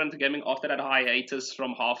properly started into gaming after that hiatus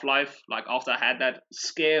from Half-Life, like after I had that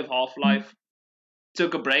scare of Half-Life,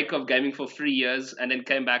 took a break of gaming for 3 years and then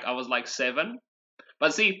came back, I was like 7.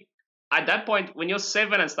 But see, at that point, when you're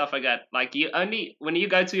 7 and stuff like that, like when you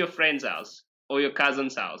go to your friend's house or your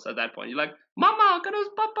cousin's house at that point, you're like, Mama, kan ons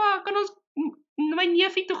papa, kan ons my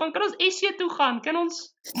neefie toe gaan, kan ons Essie toe gaan, kan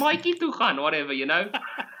ons Maatjie toe gaan, whatever, you know?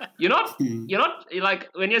 You're not like,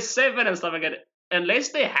 when you're 7 and stuff like that, unless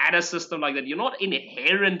they had a system like that, you're not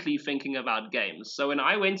inherently thinking about games. So when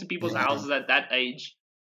I went to people's houses at that age,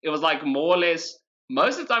 it was like more or less,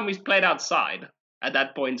 most of the time we played outside at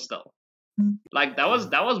that point still. Like that was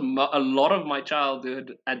a lot of my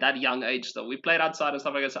childhood at that young age still. We played outside and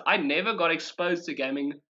stuff like that. So I never got exposed to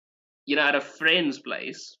gaming, at a friend's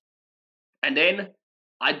place. And then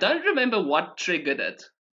I don't remember what triggered it,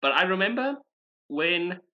 but I remember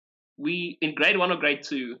when in grade 1 or grade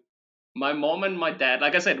 2, my mom and my dad,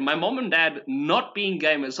 like I said, my mom and dad not being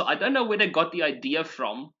gamers, so I don't know where they got the idea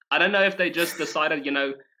from. I don't know if they just decided,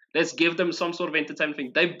 let's give them some sort of entertainment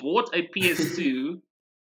thing. They bought a PS2,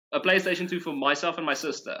 a PlayStation 2 for myself and my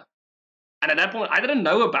sister. And at that point, I didn't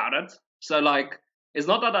know about it. So, like, it's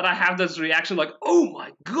not that I have this reaction like, oh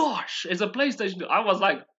my gosh, it's a PlayStation 2. I was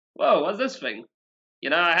like, whoa, what's this thing? You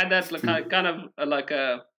know, I had that like, kind of like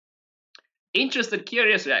a interested,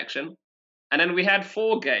 curious reaction. And then we had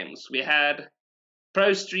 4 games. We had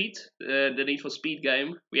Pro Street, the Need for Speed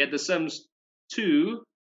game. We had The Sims 2.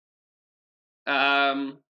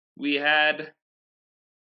 We had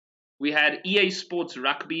EA Sports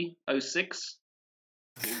Rugby 06.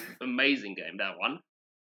 Amazing game, that one.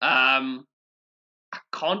 I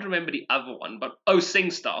can't remember the other one, but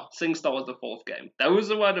SingStar. SingStar was the 4th game. Those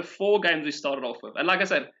were the 4 games we started off with. And like I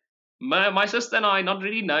said, my sister and I, not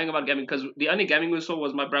really knowing about gaming, because the only gaming we saw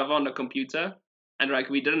was my brother on the computer, and like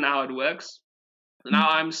we didn't know how it works. Now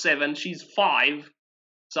I'm 7, she's 5,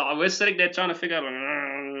 so we're sitting there trying to figure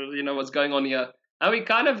out, you know, what's going on here. And we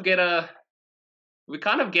kind of get a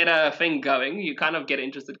thing going. You kind of get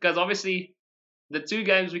interested, because obviously the 2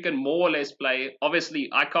 games we can more or less play. Obviously,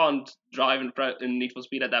 I can't drive in Need for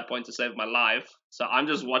Speed at that point to save my life, so I'm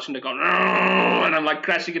just watching it go, and I'm like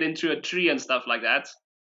crashing it into a tree and stuff like that.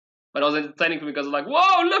 But it was entertaining for me because I was like,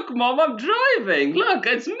 whoa, look, Mom, I'm driving. Look,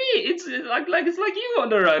 it's me. It's like you on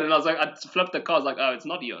the road. And I was like, I flipped the car. I was like, oh, it's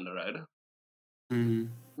not you on the road. Mm-hmm.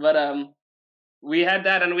 But we had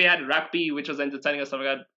that, and we had rugby, which was entertaining and stuff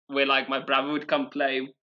like that, where like my brother would come play,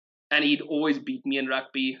 and he'd always beat me in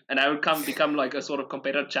rugby, and I would become like a sort of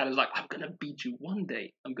competitive challenge. Like, I'm gonna beat you one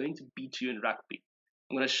day. I'm going to beat you in rugby.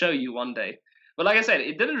 I'm gonna show you one day. But like I said,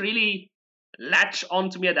 it didn't really latch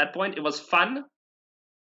onto me at that point. It was fun.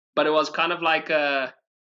 But it was kind of like a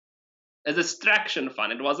distraction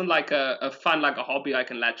fun. It wasn't like a fun, like a hobby I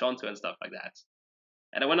can latch onto and stuff like that.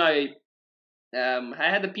 And when I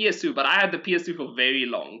had the PS2, but I had the PS2 for very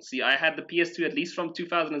long. See, I had the PS2 at least from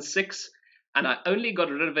 2006, and I only got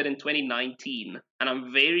rid of it in 2019. And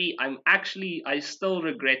I still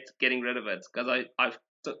regret getting rid of it, because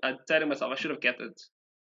I'm telling myself I should have kept it.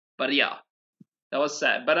 But yeah, that was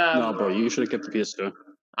sad. But no, bro, you should have kept the PS2.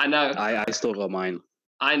 I know. I still got mine.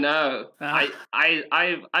 I know. I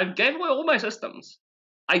gave away all my systems.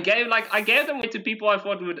 I gave them away to people I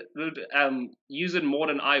thought would use it more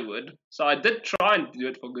than I would. So I did try and do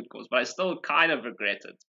it for good cause, but I still kind of regret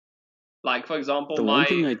it. Like, for example, one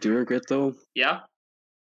thing I do regret though, yeah,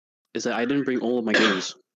 is that I didn't bring all of my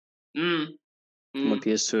games. My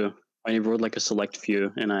PS2. I brought like a select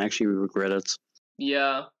few, and I actually regret it.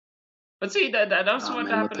 Yeah, but see, that's what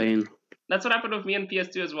happened. That's what happened with me and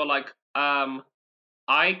PS2 as well. Like,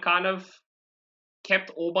 I kind of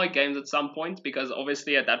kept all my games at some point, because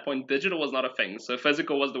obviously at that point digital was not a thing, so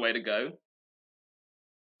physical was the way to go.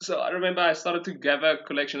 So I remember I started to gather a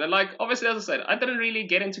collection, and like obviously, as I said, I didn't really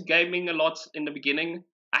get into gaming a lot in the beginning.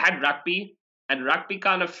 I had rugby, and rugby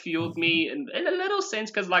kind of fueled me in a little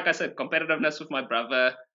sense, because like I said, competitiveness with my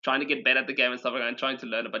brother, trying to get better at the game and stuff like that, and trying to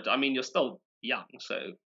learn it. But I mean, you're still young, so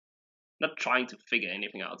not trying to figure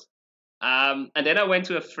anything out. And then I went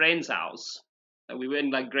to a friend's house. We were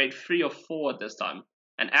in like grade 3 or 4 at this time.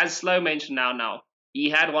 And as Slow mentioned now, he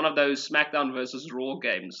had one of those SmackDown versus Raw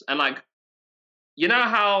games. And like, you know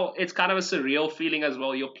how it's kind of a surreal feeling as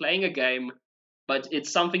well. You're playing a game, but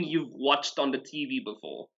it's something you've watched on the TV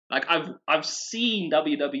before. Like, I've seen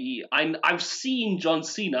WWE. I've seen John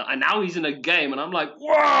Cena, and now he's in a game, and I'm like,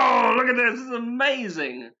 whoa, look at this. This is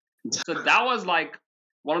amazing. So that was like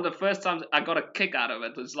one of the first times I got a kick out of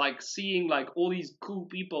it. It's like seeing like all these cool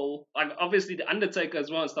people, like obviously the Undertaker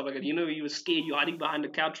as well and stuff like that. You know, he was scared. You're hiding behind the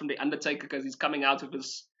couch from the Undertaker because he's coming out with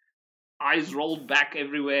his eyes rolled back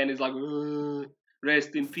everywhere, and he's like,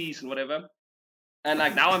 rest in peace and whatever. And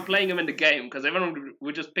like now I'm playing him in the game, because everyone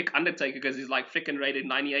would just pick Undertaker because he's like freaking rated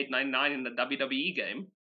 98, 99 in the WWE game.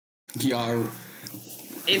 Yeah.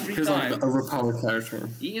 Every He's time. like the overpowered character.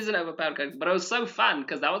 He is an overpowered character, but it was so fun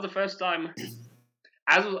because that was the first time.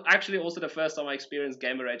 As was actually also the first time I experienced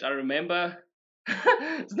Gamer Rage. I remember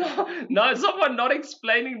someone not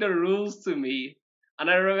explaining the rules to me. And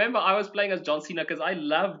I remember I was playing as John Cena because I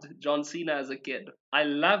loved John Cena as a kid.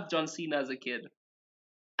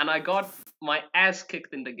 And I got my ass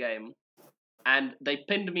kicked in the game. And they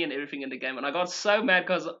pinned me and everything in the game. And I got so mad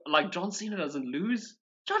because, like, John Cena doesn't lose.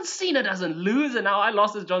 And now I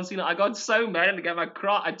lost as John Cena. I got so mad in the game. I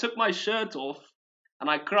cried. I took my shirt off and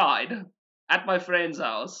I cried at my friend's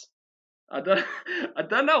house. I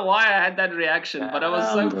don't know why I had that reaction, but it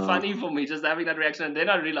was so funny for me just having that reaction. And then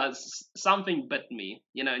I realized something bit me,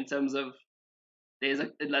 you know, in terms of there's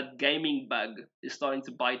a gaming bug is starting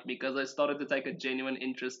to bite me, because I started to take a genuine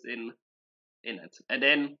interest in it. And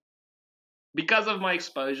then because of my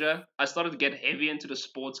exposure, I started to get heavy into the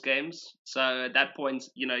sports games. So at that point,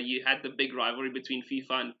 you know, you had the big rivalry between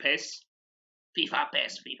FIFA and PES. FIFA,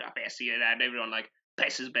 PES, and everyone like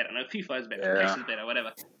PES is better, no, FIFA is better, PES is better,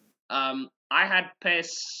 whatever. I had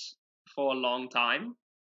PES for a long time,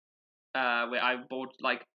 where I bought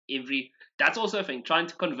like every. That's also a thing, trying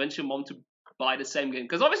to convince your mom to buy the same game,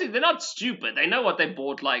 because obviously they're not stupid. They know what they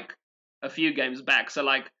bought like a few games back. So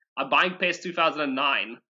like, I'm buying PES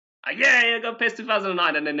 2009. I got PES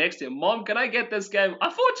 2009, and the next year, Mom, can I get this game? I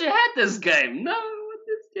thought you had this game. No,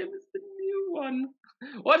 this game is the new one.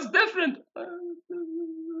 What's different?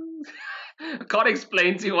 I can't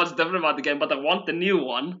explain to you what's different about the game, but I want the new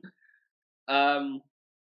one. And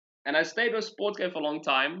I stayed with sports game for a long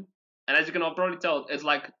time. And as you can probably tell, it's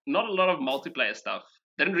like not a lot of multiplayer stuff.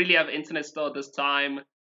 Didn't really have internet still at this time.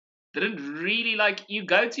 Didn't really like, you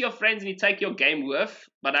go to your friends and you take your game with,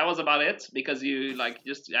 but that was about it, because you like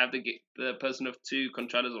just have the person with 2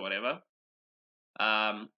 controllers or whatever.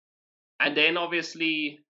 And then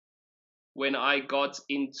obviously when I got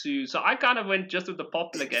into, so I kind of went just with the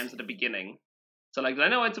popular games at the beginning. So like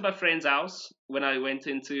then I went to my friend's house when I went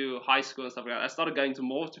into high school and stuff like that. I started going to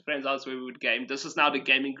more to friends' house where we would game. This is now the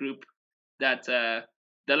gaming group that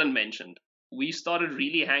Dylan mentioned. We started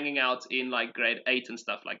really hanging out in like grade 8 and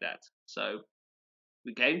stuff like that. So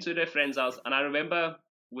we came to their friend's house, and I remember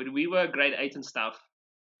when we were grade 8 and stuff,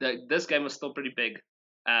 this game was still pretty big.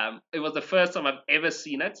 It was the first time I've ever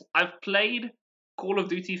seen it. I've played Call of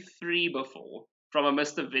Duty 3 before from a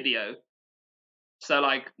Mr. Video. So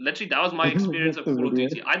like literally that was my experience of Call of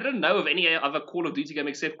Duty. I didn't know of any other Call of Duty game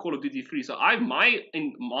except Call of Duty 3. So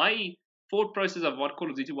my thought process of what Call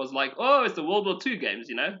of Duty was like, oh, it's the World War II games,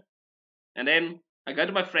 you know? And then I go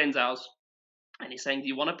to my friend's house, and he's saying, do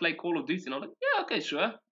you want to play Call of Duty? And I'm like, yeah, okay,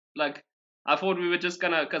 sure. Like, I thought we were just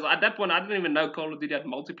going to, because at that point, I didn't even know Call of Duty had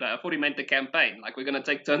multiplayer. I thought he meant the campaign. Like, we're going to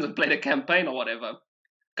take turns and play the campaign or whatever.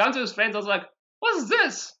 Come to his friends, I was like, what's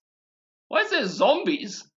this? Why is there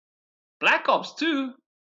zombies? Black Ops 2?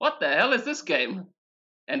 What the hell is this game?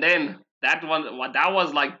 And then that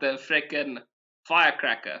was like the freaking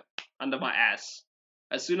firecracker under my ass.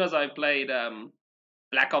 As soon as I played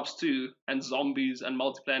Black Ops 2 and zombies and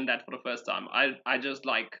multiplayer and that for the first time, I just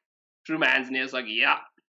like threw my hands in the air. It's like, yeah,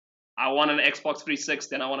 I want an Xbox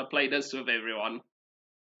 360 and I want to play this with everyone.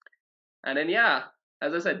 And then yeah,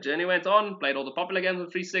 as I said, journey went on, played all the popular games on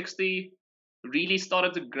 360, really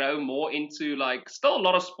started to grow more into like, still a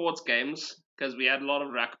lot of sports games, because we had a lot of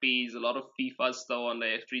rugbies, a lot of FIFA still on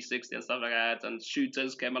the 360 and stuff like that, and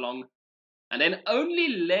shooters came along. And then only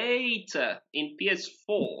later in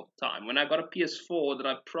PS4 time, when I got a PS4, did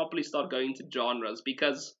I properly start going to genres,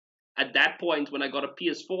 because at that point when I got a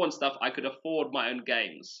PS4 and stuff, I could afford my own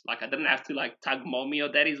games. Like I didn't have to like tug mommy or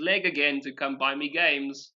daddy's leg again to come buy me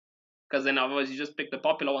games, because then otherwise you just pick the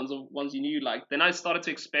popular ones or ones you knew. Like then I started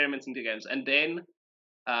to experiment into games, and then,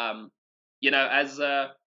 you know, as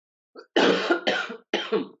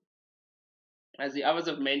as the others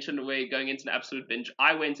have mentioned, we're going into an absolute binge.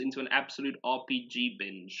 I went into an absolute RPG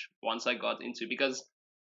binge once I got into, because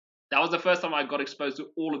that was the first time I got exposed to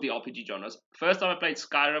all of the RPG genres. First time I played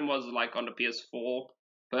Skyrim was like on the PS4.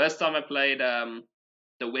 First time I played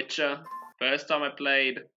The Witcher. First time I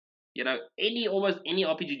played, you know, almost any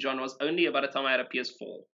RPG genre was only about the time I had a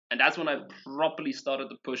PS4. And that's when I properly started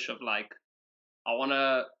the push of like, I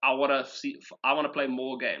wanna play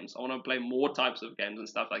more games. I wanna play more types of games and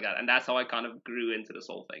stuff like that. And that's how I kind of grew into this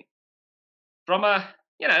whole thing. From a,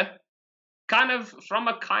 you know, kind of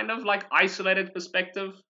like isolated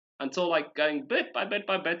perspective, until like going bit by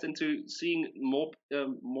bit into seeing more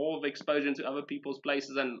of exposure into other people's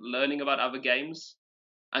places and learning about other games,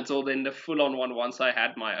 until then the full-on one once I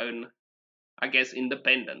had my own, I guess,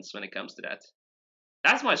 independence when it comes to that.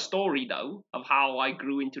 That's my story, though, of how I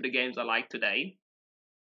grew into the games I like today.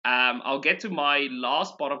 I'll get to my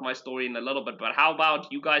last part of my story in a little bit, but how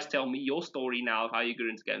about you guys tell me your story now of how you grew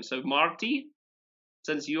into games? So, Marty,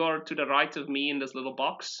 since you are to the right of me in this little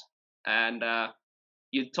box, and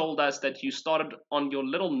you told us that you started on your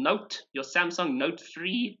little Note, your Samsung Note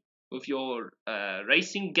 3, with your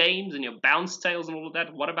racing games and your Bounce Tales and all of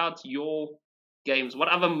that. What about your games? What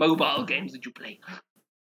other mobile games did you play?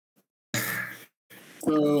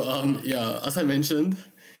 So, yeah, as I mentioned,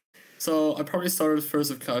 so I probably started first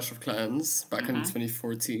with Clash of Clans back in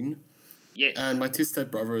 2014. Yes. And my 2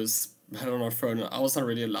 stepbrothers had it on our phone. I was not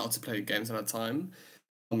really allowed to play games at that time.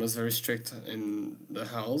 I was very strict in the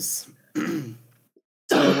house.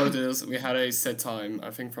 So what it is, we had a set time, I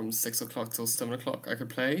think from 6 o'clock till 7 o'clock I could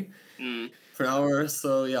play for an hour.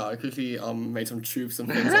 So yeah, I quickly made some troops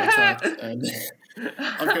and things like that, and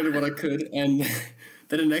upgraded what I could. And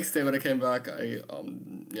then the next day when I came back, it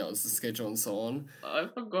was the schedule and so on. I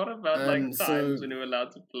forgot about times when you were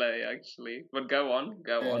allowed to play, actually. But go on.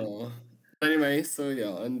 Anyway, so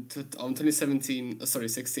yeah, and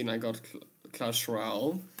 16, I got Clash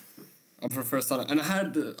Royale. For the first time, and I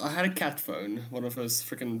had a cat phone, one of those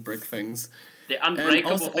freaking brick things. The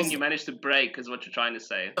unbreakable thing you managed to break is what you're trying to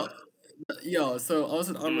say. Yeah, so I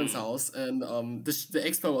was at Armin's house, and the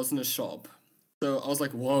expo was in a shop, so I was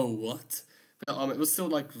like, whoa, what? But, it was still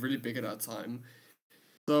like really big at that time.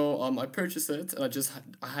 So I purchased it, and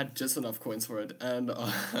I had just enough coins for it, and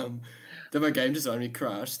then my game just only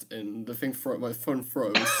crashed, and the thing my phone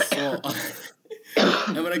froze. So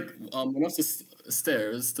and when I went up the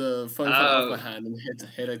stairs, the phone fell off my hand and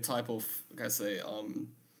hit a type of, like I say,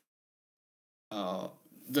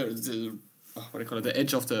 the what do you call it? The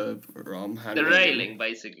edge of the hand. The railing,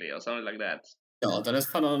 basically, or something like that. Yeah, then it's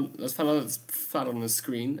flat on the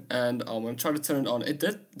screen, and when I tried to turn it on, it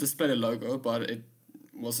did display the logo, but it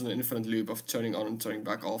was an infinite loop of turning on and turning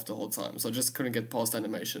back off the whole time, so I just couldn't get past the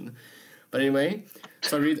animation. But anyway,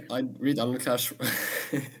 so I read on Clash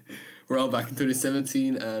Royale back in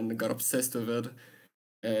 2017 and got obsessed with it,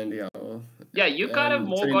 and yeah, you kind of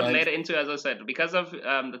more got led into, as I said, because of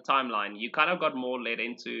the timeline, you kind of got more led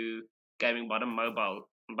into gaming bottom mobile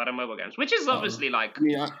games, which is obviously as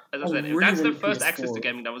I said, if that's the first access to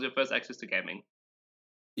gaming, that was your first access to gaming.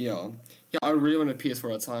 Yeah, I really wanted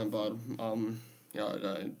PS4 at the time, but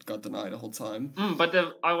I got denied the whole time. But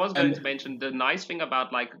I was going to mention the nice thing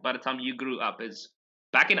about, like, by the time you grew up is,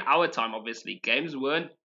 back in our time, obviously, games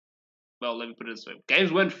weren't, well, let me put it this way,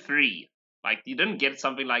 games weren't free. Like, you didn't get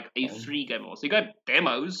something like a free game. So you got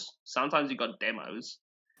demos. Sometimes you got demos.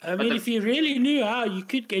 I mean, if you really knew how, you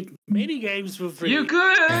could get many games for free. You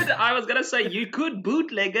could! I was going to say, you could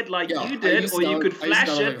bootleg it like you did, or you could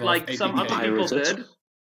flash it like some other people did.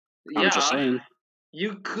 I'm just saying.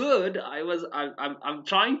 You could. I'm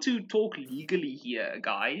trying to talk legally here,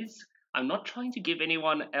 guys. I'm not trying to give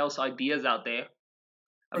anyone else ideas out there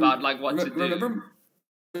about like what to do.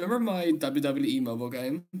 Remember my WWE mobile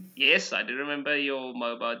game? Yes, I do remember your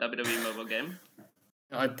WWE mobile game.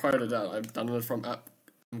 I pirated that. I've downloaded it from what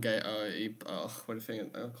do you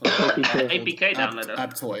think? APK downloader.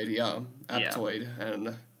 Aptoid, yeah. Aptoid,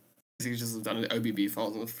 and basically just downloaded OBB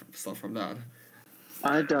files and stuff from that.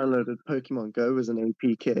 I downloaded Pokemon Go as an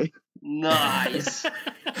APK. Nice.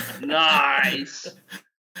 Nice.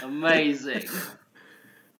 Amazing.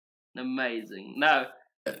 No,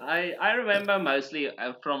 I remember mostly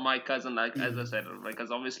from my cousin, like, as I said,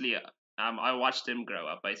 because obviously I watched him grow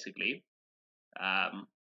up, basically.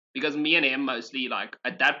 Because me and him mostly, like,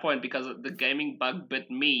 at that point, because the gaming bug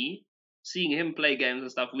bit me, seeing him play games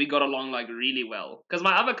and stuff, we got along, like, really well. Because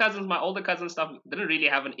my older cousins stuff, didn't really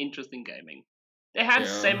have an interest in gaming. They had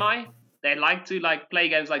they like to, like, play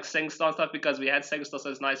games like SingStar and stuff because we had SingStar, so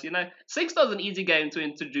it's nice. You know, SingStar is an easy game to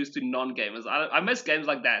introduce to non-gamers. I miss games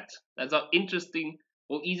like that. That's interesting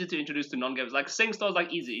or easy to introduce to non-gamers. Like, SingStar is,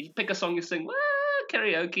 like, easy. You pick a song, you sing,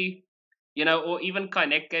 karaoke, you know, or even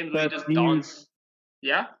Kinect games where you just dance.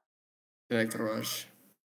 Yeah? Kinect Rush.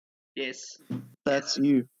 Yes. That's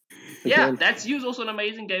you. Yeah, That's You is also an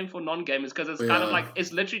amazing game for non-gamers because it's kind of like,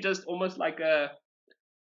 it's literally just almost like a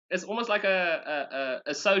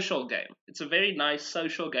social game. It's a very nice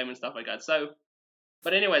social game and stuff like that. So,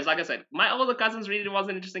 but anyways, like I said, my older cousins really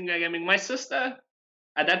wasn't interested in gaming. My sister,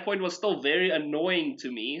 at that point, was still very annoying to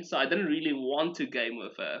me, so I didn't really want to game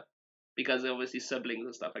with her because obviously siblings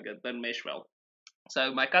and stuff like that don't mesh well.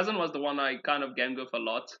 So my cousin was the one I kind of gamed with a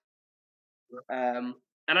lot. And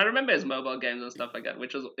I remember his mobile games and stuff like that,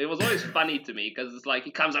 it was always funny to me because it's like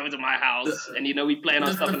he comes over to my house and, you know, we play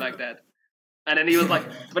on stuff and like that. And then he was like,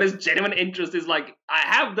 but his genuine interest is like, I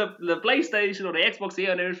have the PlayStation or the Xbox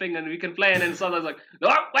here and everything, and we can play. And then sometimes like, no,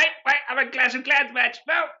 wait, I'm a Clash of Clans match.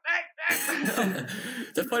 No,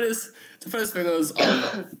 The funniest thing was,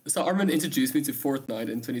 so Armin introduced me to Fortnite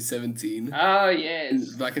in 2017. Oh yes,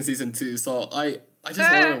 back in season 2. So I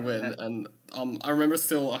just wanted to win, and I remember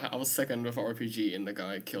still I was second with RPG, and the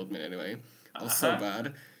guy killed me anyway. I was so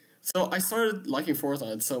bad. So I started liking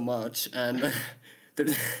Fortnite so much, and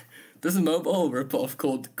there's a mobile ripoff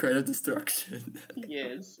called Creative Destruction.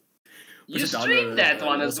 Yes. You streamed that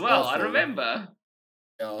one as well, awful. I remember.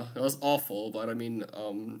 Yeah, it was awful, but I mean,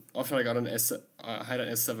 after I got I had an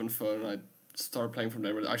S7 phone, I started playing from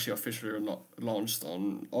there, but actually officially launched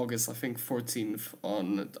on August, I think, 14th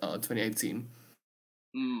on 2018.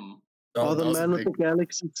 Oh, the man with the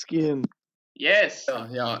Galaxy skin. Yes.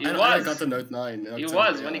 Yeah. I got the Note 9.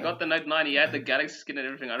 When he got the Note 9, he had the Galaxy skin and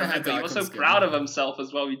everything. I remember he was so proud of himself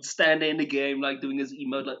as well. He'd stand in the game, like, doing his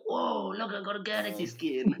emote, like, whoa, look, I got a Galaxy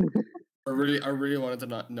skin. I really wanted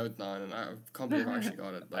the Note 9, and I can't believe I actually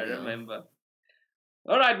got it. I remember.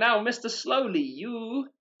 All right, now, Mr. Slowly, you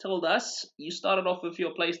told us you started off with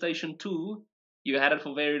your PlayStation 2. You had it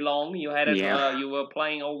for very long. You had it. Yeah. You were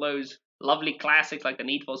playing all those lovely classics like the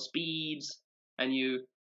Need for Speeds, and you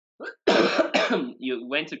you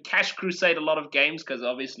went to Cash Crusade a lot of games because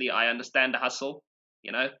obviously I understand the hustle.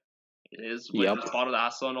 You know, it is part of the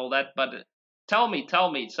hustle and all that. But tell me.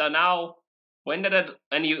 So now, when did it?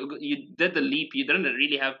 And you did the leap. You didn't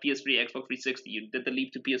really have PS3, Xbox 360. You did the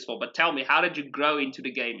leap to PS4. But tell me, how did you grow into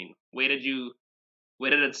the gaming? Where did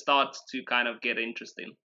it start to kind of get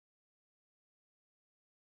interesting?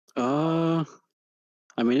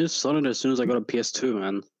 I mean, it started as soon as I got a PS2,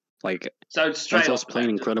 man. Like, so straight once I was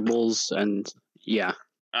playing Incredibles, and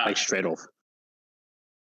like straight off.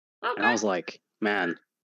 Okay. And I was like, man,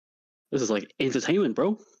 this is like entertainment,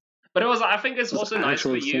 bro. But I think it's also nice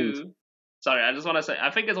for you. Sorry, I just want to say,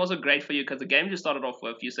 I think it's also great for you because the games you started off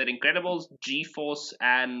with, you said Incredibles, G-Force,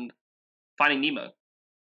 and Finding Nemo.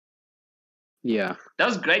 Yeah.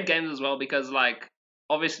 Those great games as well because, like,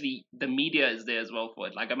 obviously the media is there as well for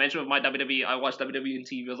it. Like I mentioned with my WWE, I watched WWE on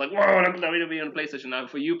TV. I was like, whoa, look at WWE on PlayStation. Now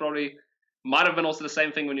for you, probably might have been also the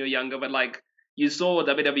same thing when you were younger, but like you saw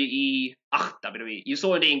WWE. You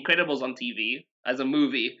saw The Incredibles on TV as a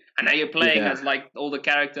movie, and now you're playing as like all the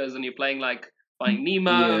characters, and you're playing like Finding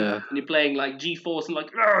Nemo, and you're playing like G-Force, and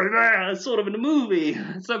like, oh yeah, it's sort of in a movie.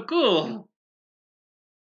 It's so cool.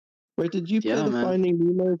 Wait, did you play the Finding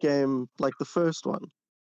Nemo game, like the first one?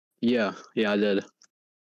 Yeah, I did.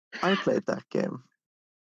 I played that game.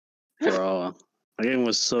 Bro, that game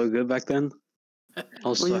was so good back then. I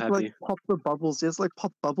was so happy. Like pop the bubbles. It's like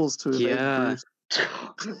pop bubbles to it. Yeah.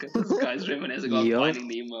 Look at this guy's reminiscing on Finding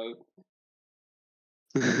Nemo.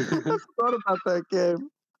 I forgot about that game.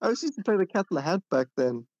 I used to play the Cat in the Hat back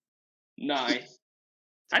then. Nice.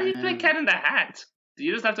 How do you play Cat in the Hat? Do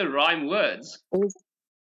you just have to rhyme words?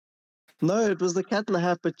 No, it was the Cat in the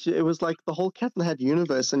Hat, but it was like the whole Cat in the Hat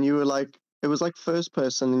universe, and you were like, it was like first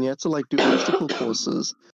person, and you had to like do obstacle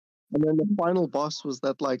courses. And then the final boss was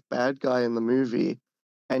that like bad guy in the movie,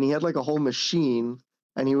 and he had like a whole machine,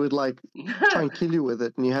 and he would like try and kill you with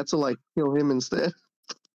it, and you had to like kill him instead.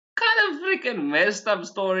 What kind of freaking messed up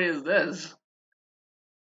story is this?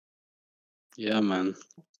 Yeah, man.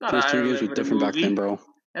 These two games were different back then, bro.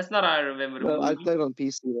 That's not how I remember the movie. I played on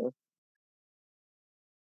PC though.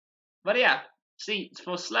 But yeah, see,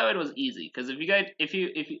 for slow it was easy because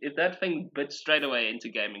if that thing bit straight away into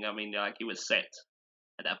gaming, I mean, like you were set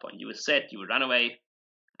at that point. You were set. You would run away,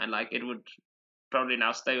 and like it would probably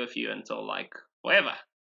now stay with you until like forever.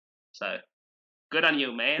 So good on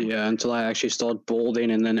you, man. Yeah, until I actually start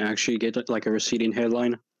balding and then actually get like a receding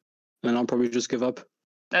hairline, and I'll probably just give up.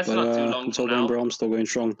 That's not too long until from then, now. bro, I'm still going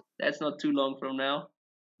strong. That's not too long from now.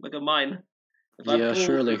 Look at mine.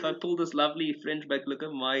 Surely. If I pull this lovely fringe back, look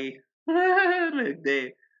at my look there.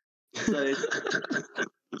 So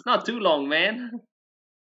it's not too long, man.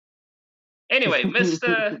 Anyway,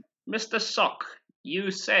 Mr. Sock, you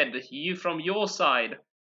said from your side,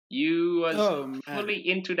 you was fully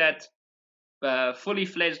into that fully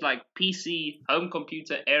fledged like PC home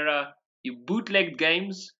computer era. You bootlegged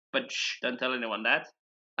games, but shh, don't tell anyone that.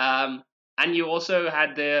 And you also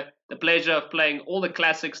had the pleasure of playing all the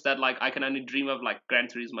classics that like I can only dream of, like Gran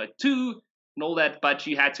Turismo 2 and all that, but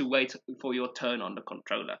you had to wait for your turn on the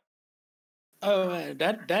controller. Oh,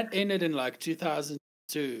 that ended in like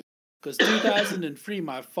 2002. Because 2003,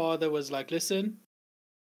 my father was like, listen,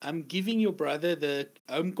 I'm giving your brother the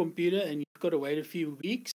home computer and you've got to wait a few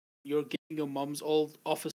weeks. You're getting your mom's old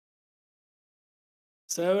office.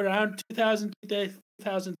 So around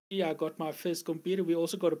 2003, I got my first computer. We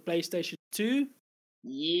also got a PlayStation 2.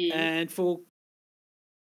 Yeah. And for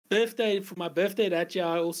my birthday that year,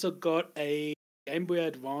 I also got a Game Boy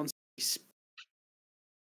Advance,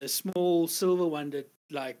 a small silver one that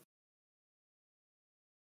like.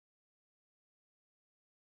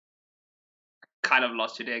 Kind of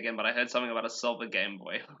lost you there again, but I heard something about a silver Game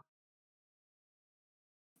Boy.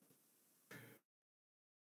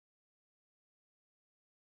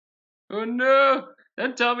 Oh no!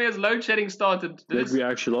 Don't tell me it's load shedding started. Maybe we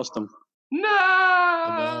actually lost them. No!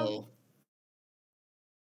 Oh,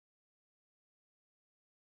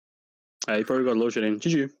 no. You probably got load shedding.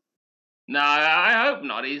 Did you? No, I hope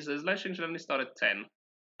not. His load shedding should only start at 10.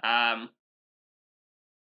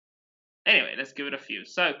 Anyway, let's give it a few.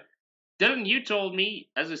 So, Dylan, you told me,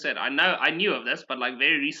 as I said, I knew of this, but like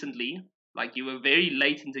very recently, like you were very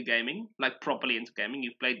late into gaming, like properly into gaming.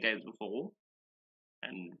 You've played games before,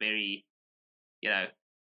 and very,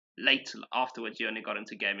 late afterwards you only got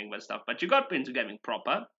into gaming with stuff. But you got into gaming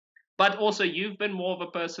proper. But also you've been more of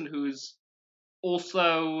a person who's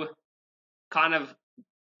also kind of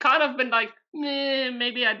kind of been like, meh,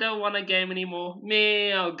 maybe I don't want to game anymore.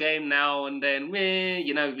 Meh, I'll game now and then. Meh,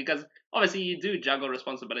 you know, because obviously you do juggle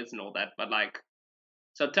responsibilities and all that. But like,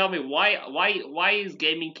 so tell me, why is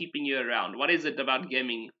gaming keeping you around? What is it about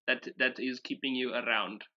gaming that is keeping you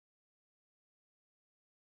around?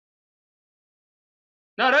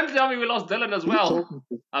 No, don't tell me we lost Dylan as well.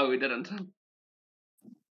 Oh, we didn't.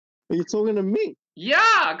 Are you talking to me?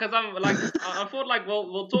 Yeah, because I'm like, I thought like,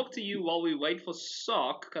 we'll talk to you while we wait for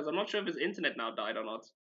Sock, because I'm not sure if his internet now died or not.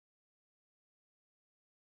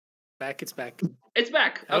 It's back. It's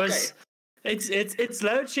back. Okay. It's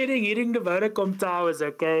load shedding hitting the Vodacom towers.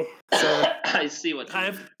 Okay, so I see what you mean.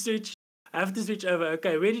 I have to switch over.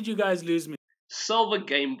 Okay, where did you guys lose me? Silver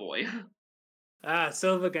Game Boy.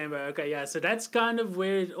 Silver Game Boy. Okay, yeah. So that's kind of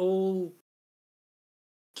where it all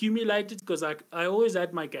accumulated, because I always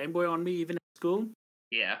had my Game Boy on me even at school.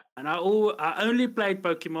 Yeah. And I only played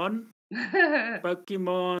Pokemon.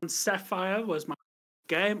 Pokemon Sapphire was my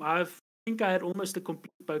game. I think I had almost a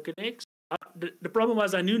complete Pokédex. The problem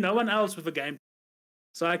was I knew no one else with a game,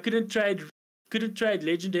 so I couldn't trade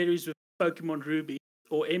legendaries with Pokemon Ruby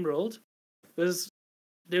or Emerald, because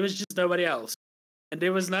there was just nobody else, and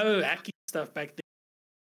there was no hacking stuff back then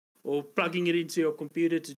or plugging it into your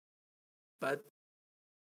computer to. But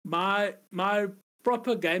my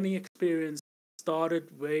proper gaming experience started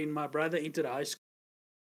when my brother entered high school,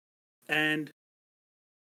 and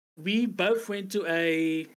we both went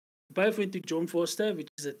to John Foster, which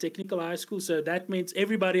is a technical high school. So that means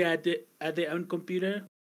everybody had their own computer,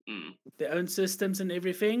 their own systems and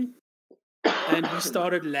everything. And we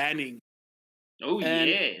started LANing. Oh,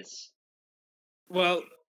 yes. Well,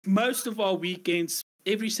 most of our weekends,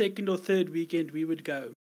 every second or third weekend, we would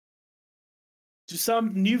go to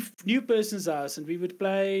some new person's house, and we would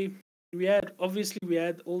play. We had all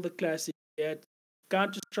the classics. We had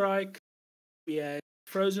Counter-Strike. We had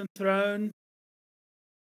Frozen Throne.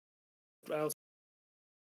 What else?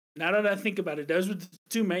 Now that I think about it, those were the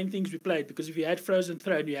two main things we played, because if you had Frozen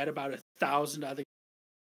Throne, you had about 1,000 other.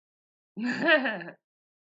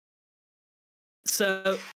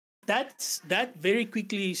 So that very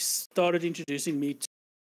quickly started introducing me to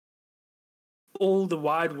all the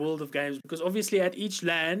wide world of games, because obviously at each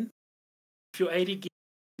LAN, if you're 80 gig,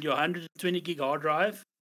 your 120 gig hard drive,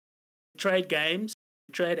 trade games,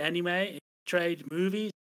 trade anime, trade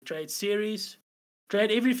movies, trade series,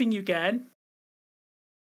 trade everything you can.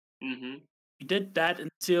 Mm-hmm. We did that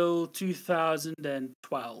until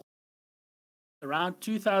 2012. Around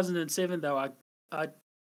 2007, though, I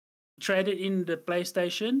traded in the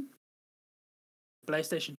PlayStation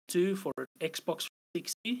 2 for an Xbox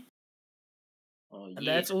 360. Oh, yeah. And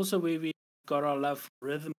that's also where we got our love for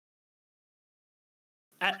rhythm.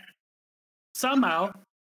 Somehow,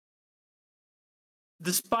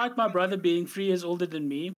 despite my brother being 3 years older than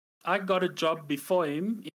me, I got a job before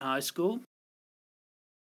him in high school.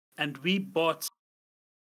 And we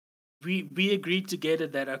agreed together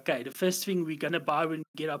that, okay, the first thing we're going to buy when we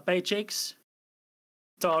get our paychecks,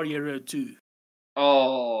 Guitar Hero 2.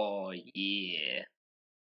 Oh, yeah.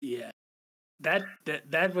 Yeah.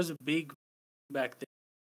 That was a big back then.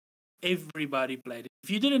 Everybody played it. If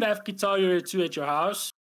you didn't have Guitar Hero 2 at your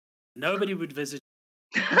house, nobody would visit.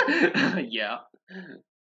 Yeah.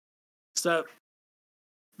 So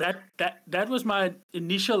that was my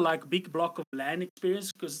initial like big block of LAN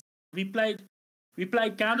experience, because we played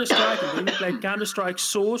Counter-Strike, and then we played Counter-Strike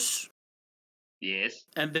Source. Yes.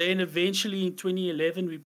 And then eventually in 2011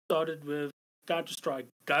 we started with Counter-Strike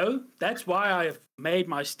Go. That's why I made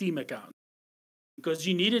my Steam account, because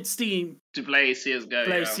you needed Steam to play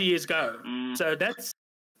CS:GO. CS:GO. So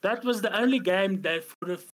that was the only game that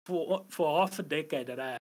for half a decade that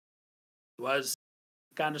I had was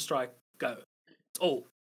Counter-Strike Go. It's all,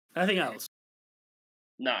 nothing else.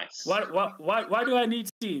 Nice. Why do I need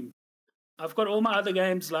Steam? I've got all my other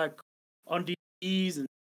games like on DVDs and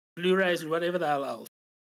Blu-rays and whatever the hell else.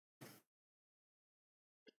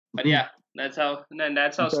 But yeah, that's how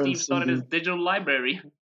Steve started his digital library.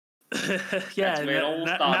 Yeah, that's where it all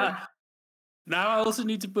started. Now I also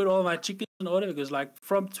need to put all my chickens in order, because like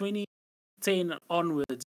from 2010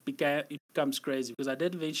 onwards, it becomes crazy, because I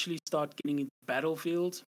did eventually start getting into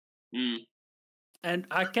Battlefield. And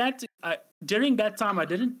during that time I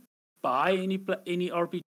didn't buy any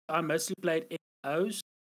RPG. I mostly played MMOs.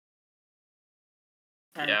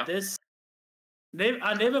 And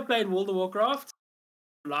I never played World of Warcraft.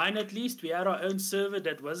 Online, at least, we had our own server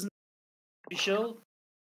that wasn't official,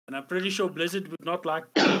 and I'm pretty sure Blizzard would not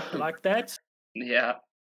like that. Yeah.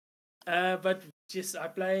 But just I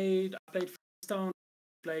played Freestone,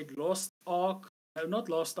 played Lost Ark. No, not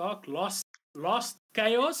Lost Ark. Lost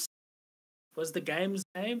Chaos. was the game's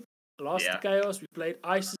name. Lost Chaos. We played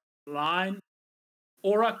Isis Online,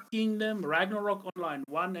 Aura Kingdom, Ragnarok Online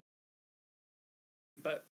 1.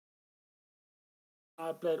 But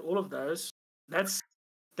I played all of those. That's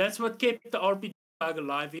what kept the RPG bug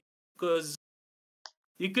alive, because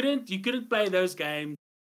you couldn't play those games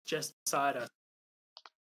just beside us.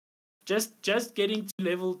 Just getting to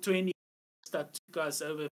level 20 that took us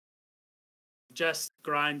over just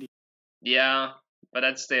grinding. Yeah, but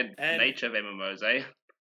that's the nature of MMOs, eh?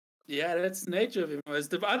 Yeah, that's the nature of MMOs.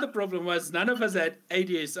 The other problem was none of us had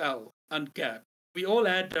ADSL uncapped. We all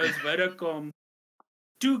had those Vodacom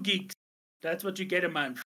 2 gigs. That's what you get a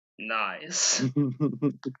month. Nice.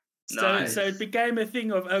 So it became a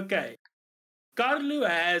thing of, okay, Carlo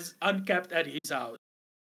has uncapped at his house.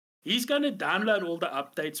 He's going to download all the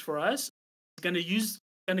updates for us. He's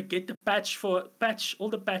going to get the patch all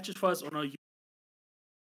the patches for us on our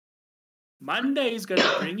Monday is going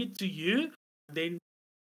to bring it to you. Then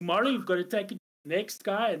tomorrow you've got to take it to the next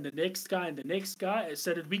guy and the next guy and the next guy,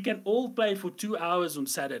 so that we can all play for 2 hours on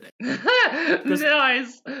Saturday.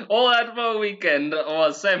 Nice. All that for a weekend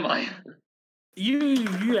or semi.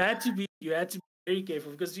 You had to be very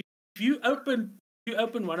careful, because if you open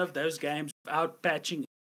one of those games without patching,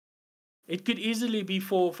 it could easily be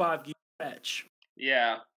 4 or 5 gig patch.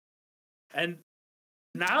 Yeah. And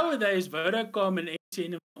nowadays, Vodacom and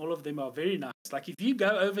MTN, all of them are very nice. Like, if you go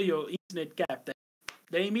over your internet cap,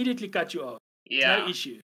 they immediately cut you off. Yeah. No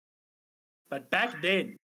issue. But back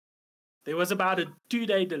then, there was about a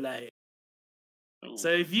 2-day delay. Ooh. So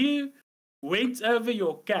if you went over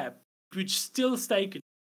your cap, it would still stay,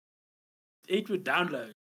 it would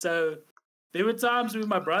download. So there were times when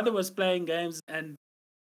my brother was playing games and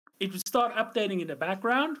it would start updating in the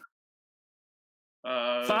background.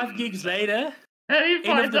 5 gigs later, end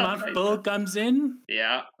of the month bill comes in.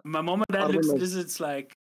 Yeah. My mom and dad looks at this, it's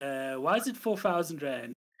like, why is it 4,000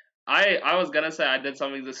 Rand? I was gonna say I did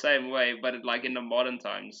something the same way, but like in the modern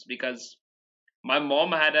times, because my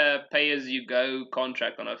mom had a pay-as-you-go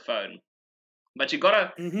contract on her phone, but she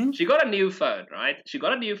got a new phone, right? She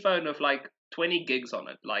got a new phone with like 20 gigs on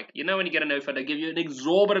it. Like, you know, when you get a new phone, they give you an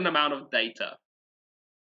exorbitant amount of data.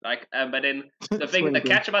 Like, but then the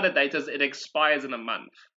catch about the data is it expires in a month.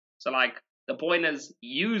 So like, the point is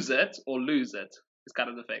use it or lose it. Is kind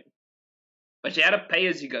of the thing. But she had a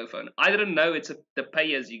pay-as-you-go phone. I didn't know it's the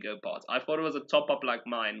pay-as-you-go part. I thought it was a top-up like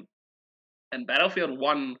mine. And Battlefield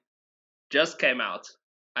 1 just came out.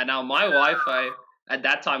 And now my Wi-Fi, at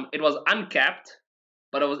that time, it was uncapped,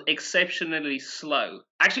 but it was exceptionally slow.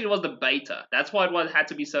 Actually, it was the beta. That's why it had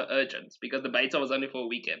to be so urgent, because the beta was only for a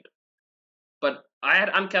weekend. But I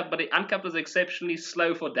had uncapped, but the uncapped was exceptionally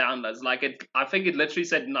slow for downloads. Like, I think it literally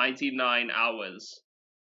said 99 hours.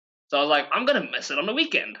 So I was like, I'm going to miss it on the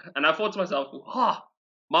weekend. And I thought to myself,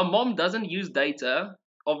 my mom doesn't use data,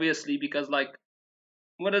 obviously, because, like,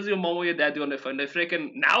 what does your mom or your dad do on their phone? They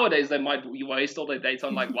freaking, nowadays, they might waste all their data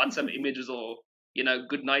on, like, WhatsApp images or, you know,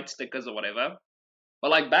 good night stickers or whatever.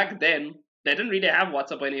 But, like, back then, they didn't really have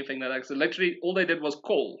WhatsApp or anything like that. So literally, all they did was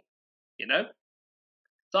call, you know?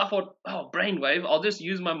 So I thought, brainwave, I'll just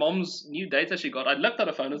use my mom's new data she got. I looked at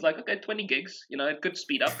her phone, it was like, okay, 20 gigs. You know, it could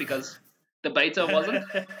speed up because the beta wasn't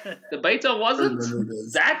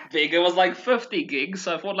that big. It was like 50 gigs.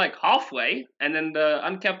 So I thought like halfway, and then the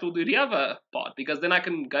uncapped will do the other part, because then I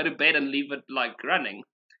can go to bed and leave it like running.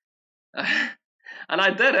 And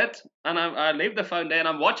I did it, and I leave the phone there, and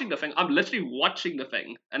I'm watching the thing. I'm literally watching the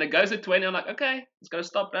thing, and it goes to 20. I'm like, okay, it's going to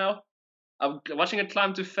stop now. I'm watching it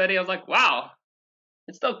climb to 30. I was like, wow,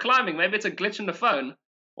 it's still climbing. Maybe it's a glitch in the phone.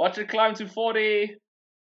 Watch it climb to 40.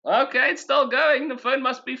 Okay, it's still going. The phone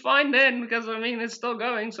must be fine then, because I mean it's still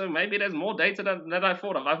going. So maybe there's more data than I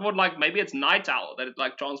thought of. I thought like maybe it's Night Owl that it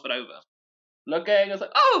like transferred over. Looking, I was like,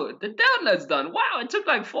 oh, the download's done. Wow, it took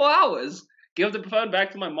like 4 hours. Give the phone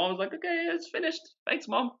back to my mom. I was like, okay, it's finished. Thanks,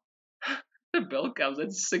 mom. The bill comes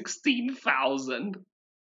at 16,000.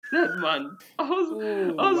 That month, I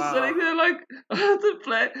was sitting there like to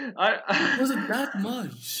play. Was it that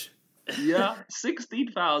much? Yeah,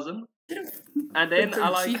 16,000. And then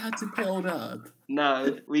she had to pay all that.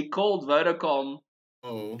 No, we called Vodacom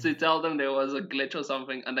to tell them there was a glitch or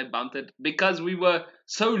something, and they bumped it because we were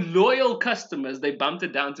so loyal customers. They bumped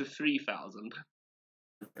it down to 3,000.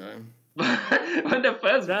 Okay. When the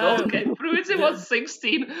first bill came through, it was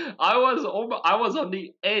 16. I was on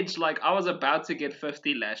the edge, like I was about to get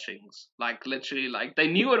 50 lashings. Like literally, like they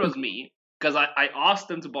knew it was me because I asked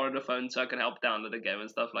them to borrow the phone so I can help download the game and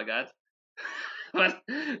stuff like that. But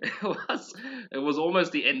it was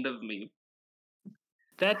almost the end of me.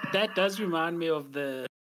 That does remind me of the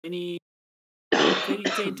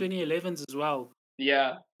 2010, 2011s as well.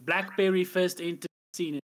 Yeah. BlackBerry first entered the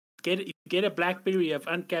scene. Get a BlackBerry, you have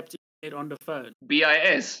uncapped internet on the phone.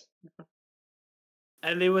 BIS.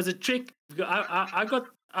 And there was a trick. I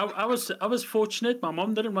was fortunate. My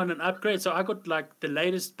mom didn't want an upgrade, so I got like the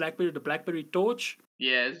latest BlackBerry, the BlackBerry Torch.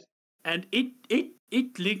 Yes. And it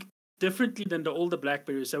linked differently than the older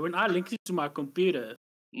BlackBerry. So when I linked it to my computer,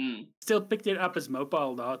 still picked it up as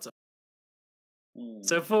mobile data.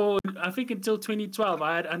 So for I think until 2012,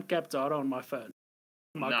 I had uncapped data on my phone,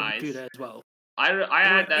 my computer as well. I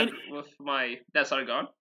had that with my. Sorry, go on.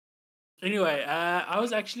 Anyway, I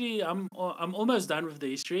was actually I'm almost done with the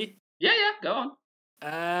history. Yeah, go on.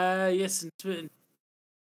 Yes, in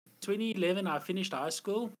 2011 I finished high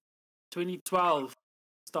school. 2012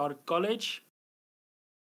 started college,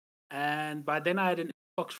 and by then I had an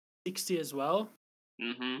Xbox 360 as well.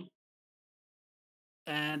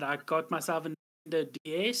 And I got myself the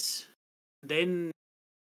DS. Then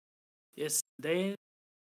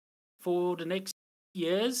for the next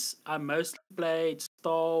years, I mostly played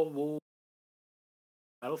Star Wars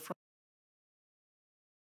Battlefront.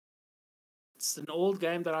 It's an old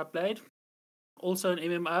game that I played. Also an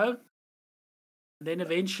MMO. And then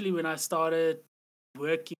eventually when I started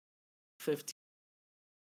working 50,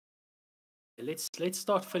 let's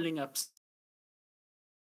start filling up.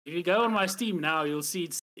 If you go on my Steam now, you'll see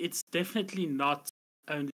it's definitely not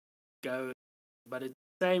only Go, but it's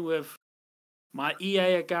the same with my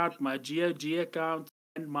EA account, my GOG account,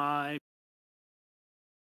 and my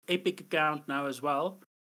Epic account now as well.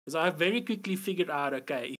 Because I very quickly figured out,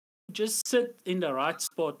 okay, if you just sit in the right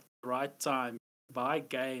spot, right time, buy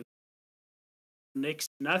game, next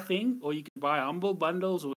to nothing, or you can buy humble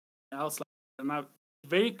bundles or anything else like that. And I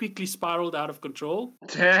very quickly spiraled out of control.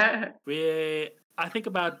 Where I think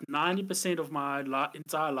about 90% of my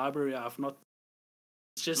entire library I've not.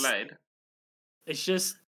 It's just played. It's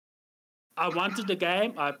just I wanted the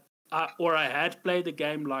game. I had played the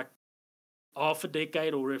game like half a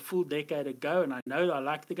decade or a full decade ago, and I know I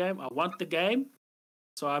like the game. I want the game,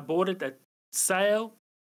 so I bought it at sale,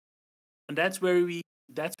 and that's when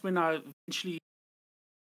I eventually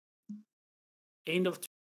end of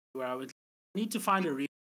where I would need to find a real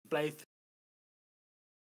playthrough.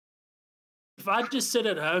 If I just sit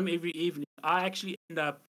at home every evening, I actually end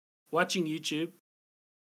up watching YouTube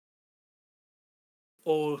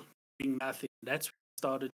or doing nothing. That's when I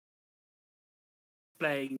started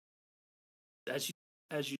playing as you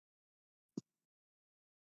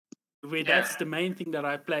where that's the main thing that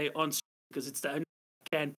I play on because it's the only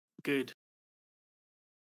thing I can good.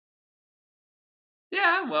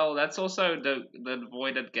 Yeah, well, that's also the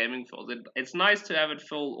void that gaming fills. It's nice to have it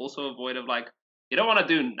fill also a void of like you don't want to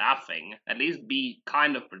do nothing. At least be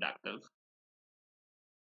kind of productive.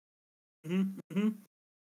 And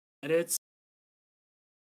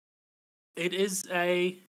it is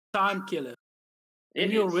a time killer.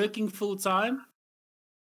 When you're working full time,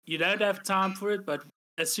 you don't have time for it, but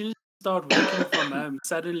as soon as you start working from home,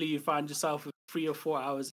 suddenly you find yourself with 3 or 4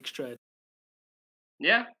 hours extra.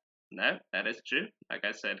 Yeah, no, that is true, like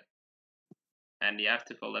I said. And you have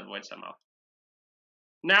to fill that void somehow.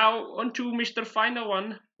 Now, on to Mr. Final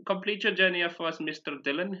One. Complete your journey for us, Mr.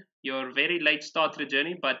 Dylan. Your very late start to the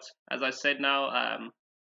journey, but as I said now,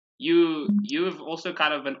 you've also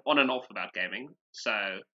kind of been on and off about gaming.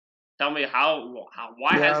 So tell me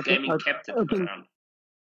why has gaming kept it around?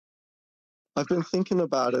 I've been thinking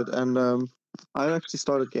about it, and I actually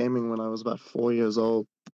started gaming when I was about 4 years old.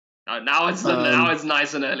 Oh, now it's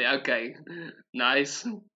nice and early. Okay, nice.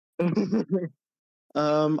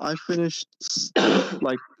 I finished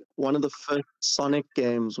like one of the first Sonic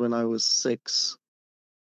games when I was 6.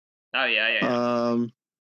 Oh yeah.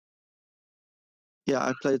 Yeah,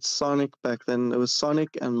 I played Sonic back then. It was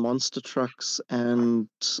Sonic and Monster Trucks and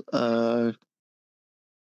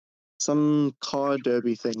some car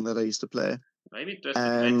derby thing that I used to play. Maybe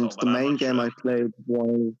the main game I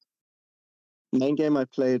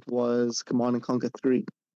played was Command & Conquer 3.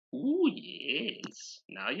 Ooh, yes.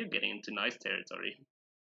 Now you're getting into nice territory.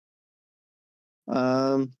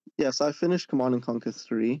 Yes, I finished Command & Conquer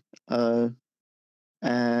 3.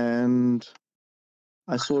 And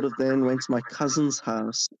I sort of then went to my cousin's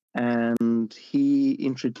house and he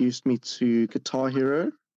introduced me to Guitar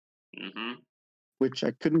Hero, which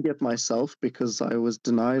I couldn't get myself because I was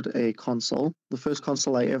denied a console. The first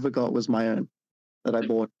console I ever got was my own that I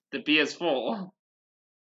bought. The PS4?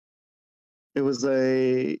 It was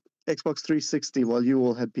a Xbox 360 while you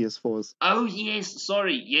all had PS4s. Oh, yes.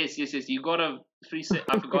 Sorry. Yes. You got a 360.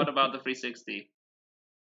 I forgot about the 360.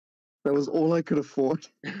 That was all I could afford.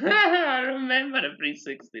 I remember the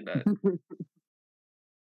 360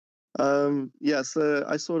 though. Yeah, so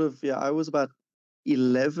I was about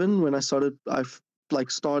 11 when I started. I've like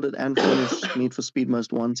started and finished Need for Speed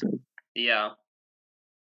Most Wanted. Yeah.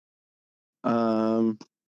 So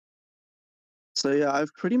yeah,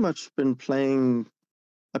 I've pretty much been playing.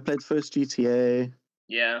 I played first GTA.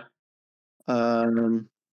 Yeah. And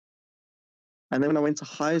then when I went to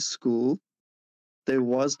high school, there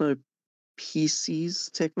was no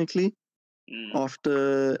PCs technically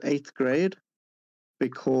after 8th grade,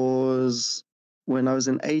 because when I was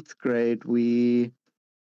in 8th grade, we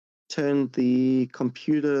turned the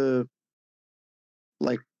computer,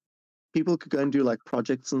 like people could go and do like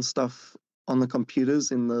projects and stuff on the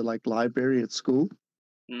computers in the like library at school.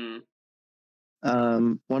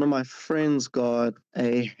 One of my friends got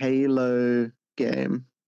a Halo game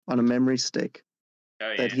on a memory stick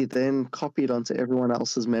that he then copied onto everyone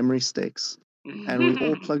else's memory sticks. And we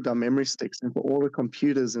all plugged our memory sticks into all the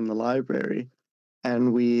computers in the library,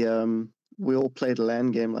 and we all played a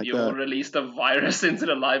LAN game like that. You all released a virus into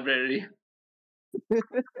the library.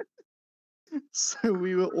 So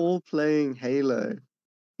we were all playing Halo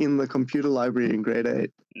in the computer library in grade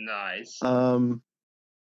 8. Nice.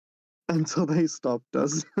 Until they stopped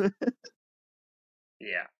us.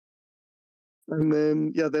 Yeah. And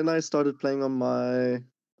then I started playing on my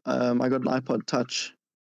I got an iPod Touch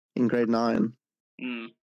in grade 9.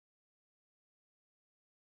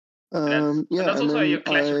 That's also how your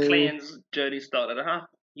Clash of Clans journey started, huh?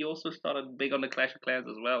 You also started big on the Clash of Clans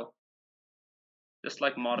as well. Just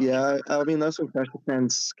like modern. Yeah, I mean, that's when Clash of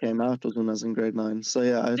Clans came out, was when I was in grade 9. So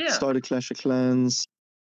yeah, I started Clash of Clans.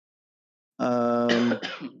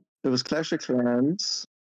 It was Clash of Clans,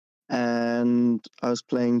 and I was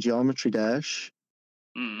playing Geometry Dash.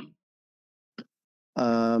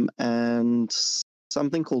 And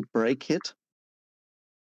something called Break Hit,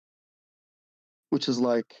 which is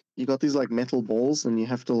like, you got these like metal balls and you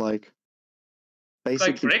have to like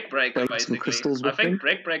basically it's like Brick Breaker, basically. Crystals I think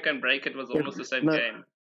Brick Breaker and Break It was almost the same game.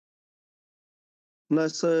 No,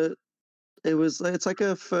 so it's like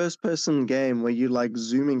a first person game where you like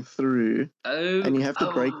zooming through and you have to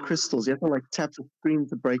break crystals. You have to like tap the screen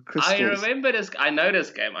to break crystals. I remember this. I know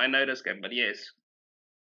this game, but yes.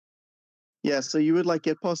 Yeah, so you would like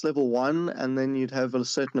get past level 1 and then you'd have a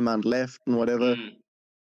certain amount left and whatever.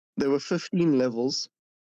 There were 15 levels.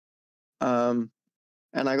 And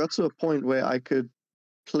I got to a point where I could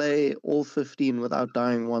play all 15 without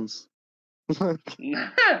dying once. Then you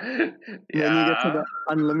get to the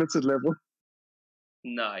unlimited level.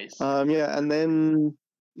 Nice. And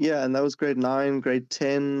that was grade 9. Grade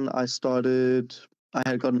 10, I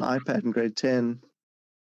had got an iPad in grade 10.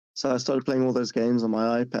 So I started playing all those games on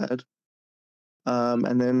my iPad.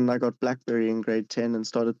 And then I got BlackBerry in grade 10 and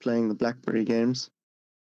started playing the BlackBerry games.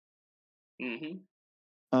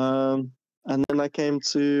 And then I came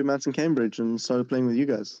to Mountain Cambridge and started playing with you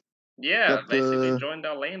guys. Yeah, basically joined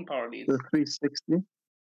our LAN parties. The 360.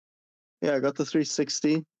 Yeah, I got the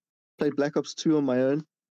 360. Played Black Ops 2 on my own.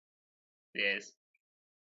 Yes.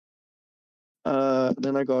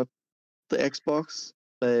 Then I got the Xbox.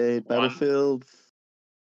 Played Battlefield.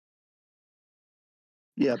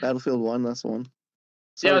 Yeah, Battlefield 1, that's the one.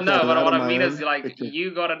 So yeah, no, but what I mean is, like,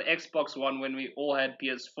 you got an Xbox One when we all had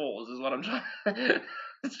PS4s, is what I'm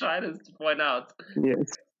trying to point out.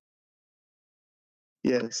 Yes.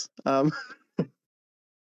 Yeah,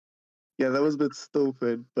 that was a bit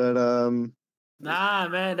stupid, but Nah,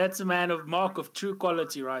 man, that's a mark of true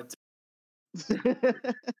quality, right? The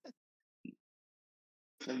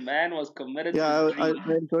man was committed. Yeah, I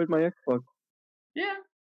enjoyed my Xbox. Yeah.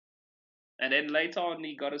 And then later on,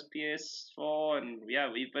 he got his PS4, and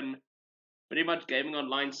yeah, we've been pretty much gaming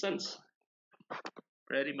online since.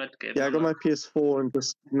 Pretty much gaming. Yeah, I got my PS4 and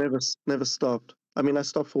just never stopped. I mean, I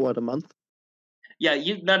stopped for what, a month? Yeah,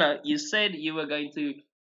 you said you were going to.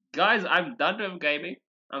 Guys, I'm done with gaming.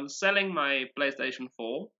 I'm selling my PlayStation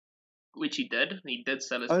 4, which he did. He did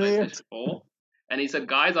sell his PlayStation 4. And he said,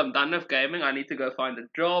 guys, I'm done with gaming. I need to go find a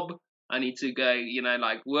job. I need to go,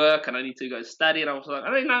 like work, and I need to go study. And I was like, I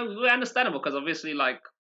don't know, we're understandable, because obviously, like,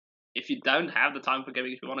 if you don't have the time for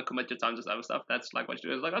gaming, if you want to commit your time to other stuff, that's like what you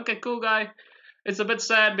do. It's like, okay, cool, guy. It's a bit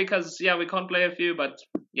sad because, yeah, we can't play a few, but,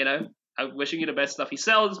 I'm wishing you the best stuff. He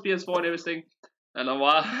sells his PS4 and everything. And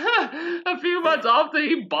a few months after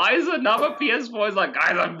he buys another PS4, he's like,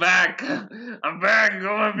 guys, I'm back. I'm back. I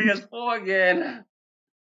got my PS4 again.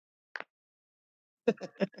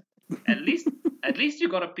 At least you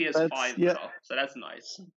got a PS5 now, so that's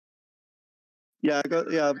nice. Yeah,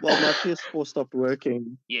 well, my PS4 stopped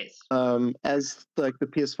working. Yes. As like the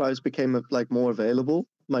PS5s became like more available,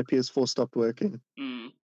 my PS4 stopped working.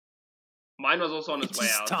 Mine was also on its way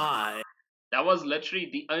out. Time. That was literally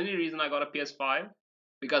the only reason I got a PS5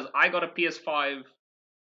 because I got a PS5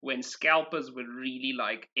 when scalpers were really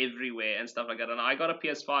like everywhere and stuff like that, and I got a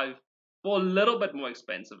PS5 for a little bit more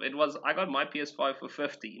expensive. I got my PS5 for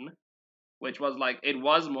 15, which was like, it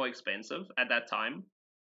was more expensive at that time.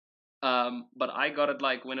 But I got it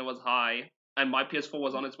like when it was high, and my PS4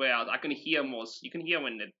 was on its way out. I can hear more. You can hear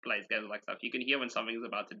when it plays games like stuff. You can hear when something's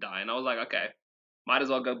about to die, and I was like, okay, might as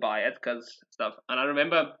well go buy it because stuff. And I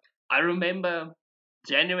remember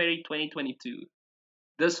January 2022.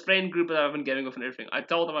 This friend group that I've been getting with and everything. I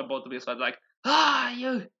told them I bought the PS5. Like,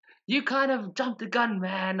 you kind of jumped the gun,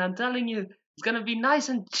 man. I'm telling you, it's gonna be nice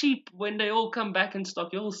and cheap when they all come back in stock.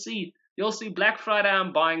 You'll see. Black Friday,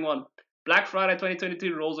 I'm buying one. Black Friday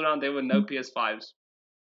 2022 rolls around. There were no PS5s.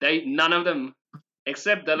 None of them,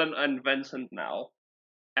 except Dylan and Vincent now,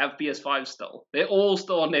 have PS5s still. They're all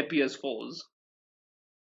still on their PS4s.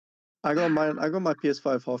 I got my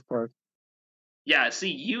PS5 half price. Yeah, see,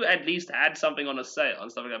 you at least had something on a sale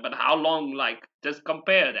and stuff like that. But how long? Like, just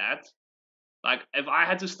compare that. Like, if I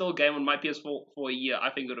had to still game on my PS4 for a year, I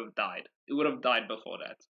think it would have died. It would have died before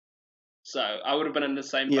that. So I would have been in the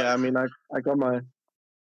same boat. Yeah, I mean, I got my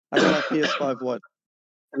PS5 what,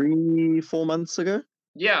 3-4 months ago?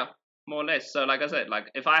 Yeah, more or less. So like I said, like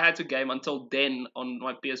if I had to game until then on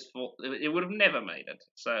my PS4, it would have never made it.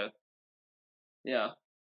 So yeah,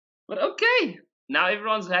 but okay. Now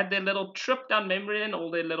everyone's had their little trip down memory lane,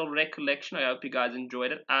 all their little recollection. I hope you guys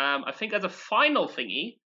enjoyed it. I think as a final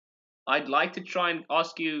thingy, I'd like to try and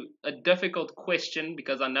ask you a difficult question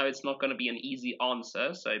because I know it's not going to be an easy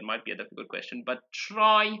answer, so it might be a difficult question. But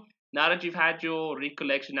try, now that you've had your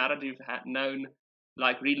recollection, now that you've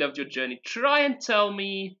relived your journey, try and tell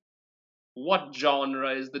me what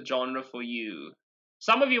genre is the genre for you.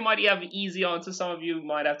 Some of you might have easy answers, some of you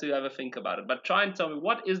might have to have a think about it. But try and tell me,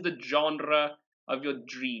 what is the genre of your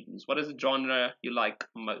dreams? What is the genre you like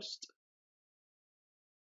most?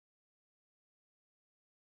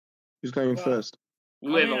 Who's going first?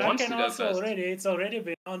 Whoever wants to go first. It's already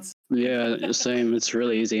been answered. Yeah, same. It's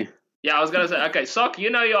really easy. Yeah, I was gonna say, okay, Sock, you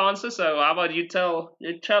know your answer, so how about you tell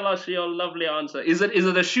us your lovely answer? Is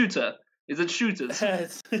it a shooter? Is it shooters?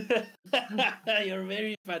 You're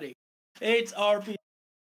very funny. It's RPG.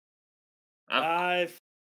 I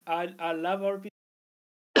love RPG.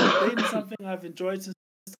 It's been something I've enjoyed since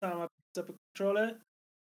the time I picked up a controller.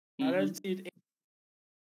 Mm-hmm. I don't see it.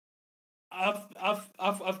 I've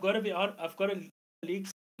got to be on. I've got a leak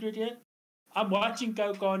secret here. I'm watching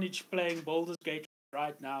Carnage playing Baldur's Gate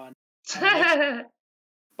right now, and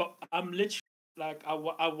I'm literally like, I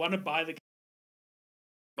want to buy the game.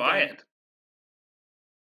 Buy it.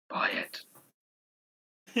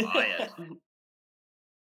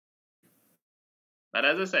 But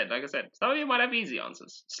as I said, some of you might have easy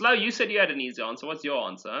answers. Slow, you said you had an easy answer. What's your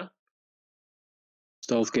answer?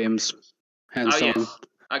 Stealth games. Hands down. Yes.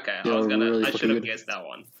 Okay, I should have guessed that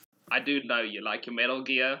one. I do know you like your Metal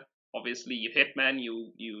Gear. Obviously, you Hitman.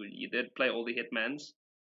 You did play all the Hitmans.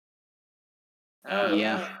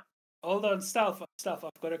 Yeah. Hold on, stealth. I've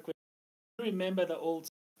got a quick. Remember the old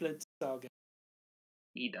Splinter Cell game?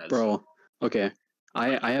 He does. Bro, okay.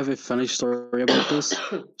 I have a funny story about this.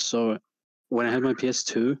 So, when I had my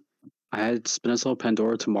PS2, I had Splinter Cell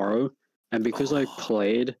Pandora Tomorrow, and because I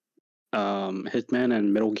played Hitman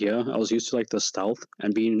and Metal Gear, I was used to like the stealth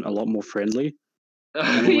and being a lot more friendly.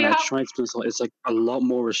 And when I tried Splinter Cell, it's like a lot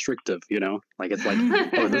more restrictive, you know? Like it's like,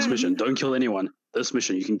 oh, this mission, don't kill anyone. This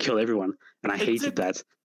mission, you can kill everyone. And I hated that.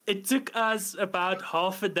 It took us about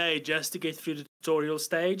half a day just to get through the tutorial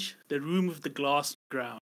stage, the room with the glass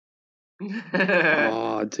ground.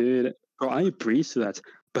 Oh, dude. Bro, I breezed through that.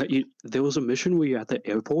 But there was a mission where you're at the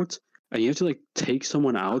airport and you have to like take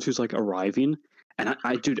someone out who's like arriving. And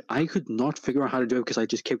I could not figure out how to do it because I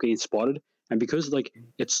just kept getting spotted. And because like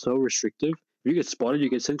it's so restrictive, if you get spotted, you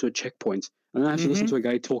get sent to a checkpoint. And then I have to listen to a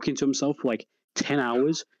guy talking to himself for like 10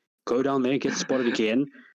 hours, go down there, get spotted again,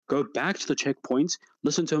 go back to the checkpoint,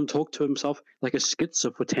 listen to him talk to himself like a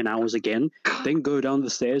schizo for 10 hours again, then go down the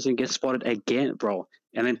stairs and get spotted again, bro.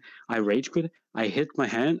 And then I rage quit. I hit my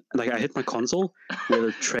hand, like I hit my console where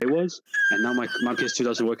the tray was, and now my PS2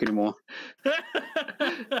 doesn't work anymore.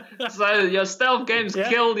 So your stealth games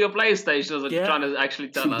killed your PlayStation, is what you're trying to actually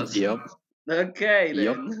tell us. Yep. Okay,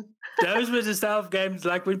 then. Those were the stealth games.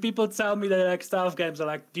 Like when people tell me they like stealth games, I'm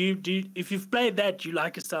like, do you if you've played that, you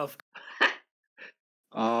like a stealth game?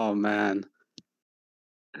 Oh man.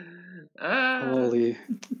 Holy.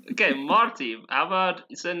 Okay, Marty, how about,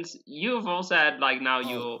 since you've also had like now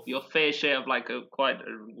your fair share of like quite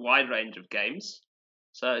a wide range of games,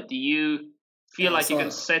 so do you feel like you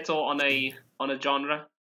can settle on a genre?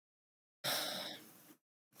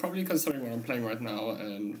 Probably considering what I'm playing right now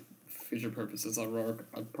and future purposes,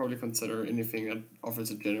 I'd probably consider anything that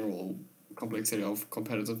offers a general complexity of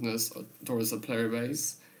competitiveness towards the player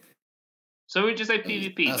base. So would you say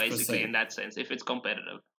PvP, basically, in that sense, if it's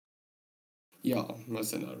competitive? Yeah,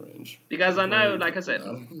 most in that range. Because I know, like I said,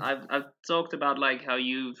 I've talked about like how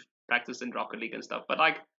you've practiced in Rocket League and stuff, but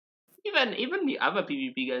like even the other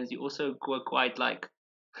PvP games, you also were quite like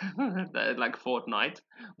like Fortnite,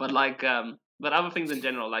 but like but other things in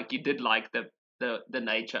general, like you did like the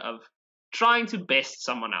nature of trying to best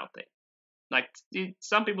someone out there. Like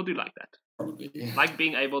some people do like that. Probably. Like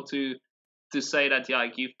being able to say that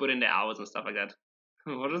like you've put in the hours and stuff like that.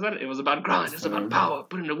 What is that? It was about grind. It's about power.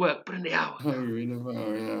 Put in the work. Put in the hours.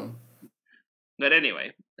 Yeah. But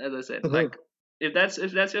anyway, as I said, like if that's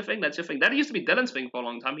your thing, that's your thing. That used to be Dylan's thing for a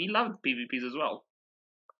long time. He loved PvPs as well.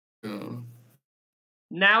 Yeah.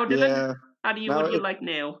 Now, Dylan, what do you like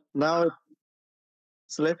now? Now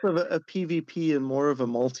it's less of a PvP and more of a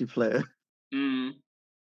multiplayer.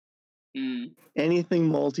 Anything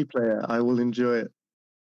multiplayer, I will enjoy it.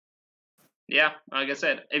 Yeah, like I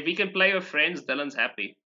said, if he can play with friends, Dylan's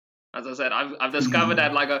happy. As I said, I've discovered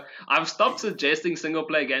that I've stopped suggesting single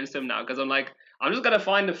player games to him now because I'm like, I'm just gonna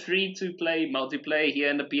find a free to play multiplayer here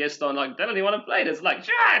in the PS Store. And like, Dylan, you want to play this? Like,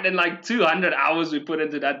 yeah, and then like 200 hours we put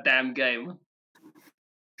into that damn game.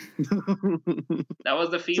 That was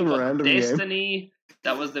the theme for Destiny. Game.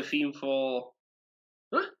 That was the theme for.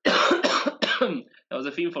 That was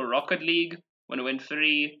the theme for Rocket League when it went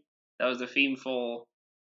free. That was the theme for.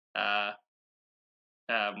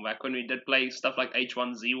 Back when we did play stuff like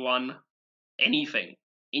H1Z1, anything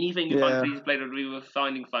you find free to play that we were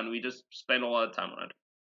finding fun, we just spent all our time on it.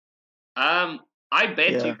 I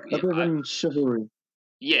bet you. Other than Chivalry.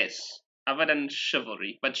 Yes, other than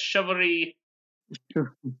Chivalry, but Chivalry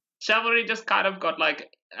just kind of got like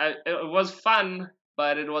it was fun,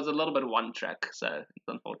 but it was a little bit one track, so it's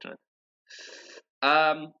unfortunate.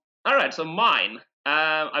 All right, so mine.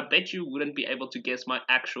 I bet you wouldn't be able to guess my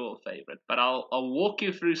actual favorite, but I'll walk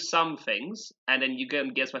you through some things, and then you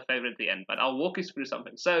can guess my favorite at the end. But I'll walk you through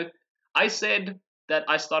something. So I said that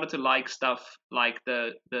I started to like stuff like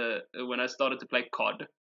the when I started to play COD,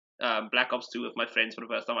 Black Ops 2 with my friends for the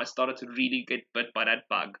first time. I started to really get bit by that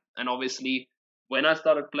bug, and obviously when I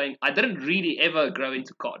started playing, I didn't really ever grow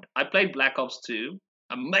into COD. I played Black Ops 2,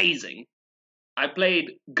 amazing. I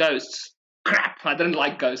played Ghosts. Crap, I didn't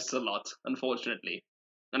like Ghosts a lot, unfortunately.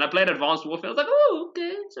 And I played Advanced Warfare. I was like, oh,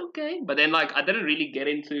 okay, it's okay. But then, like, I didn't really get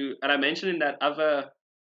into. And I mentioned in that other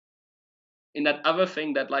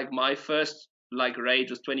thing that like my first like raid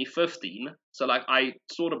was 2015. So like I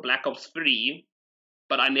saw the Black Ops 3,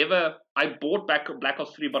 but I bought back Black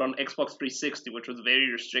Ops 3, but on Xbox 360, which was very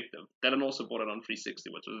restrictive. Dylan also bought it on 360,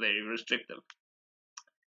 which was very restrictive.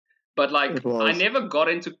 But like, I never got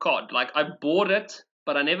into COD. Like, I bought it.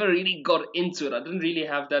 But I never really got into it. I didn't really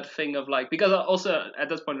have that thing of like, because I also, at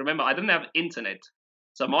this point, remember, I didn't have internet.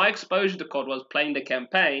 So my exposure to COD was playing the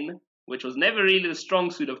campaign, which was never really the strong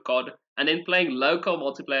suit of COD, and then playing local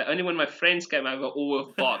multiplayer only when my friends came over or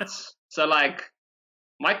with bots. So like,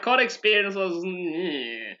 my COD experience was,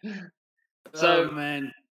 so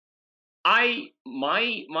man.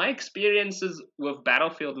 My experiences with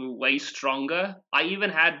Battlefield were way stronger. I even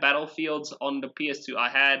had Battlefields on the PS2. I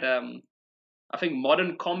had, I think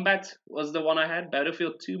Modern Combat was the one I had.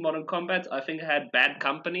 Battlefield 2 Modern Combat. I think I had Bad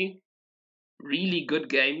Company. Really good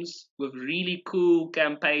games with really cool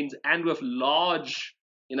campaigns and with large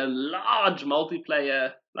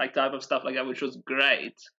multiplayer like type of stuff like that, which was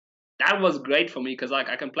great. That was great for me because like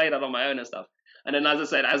I can play that on my own and stuff. And then as I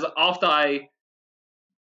said, after I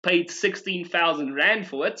paid 16,000 Rand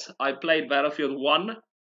for it, I played Battlefield 1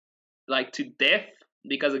 like to death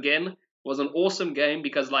because again, was an awesome game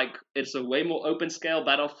because like it's a way more open scale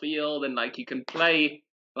Battlefield and like you can play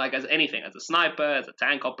like as anything, as a sniper, as a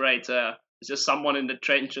tank operator, as just someone in the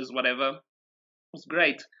trenches, whatever. It was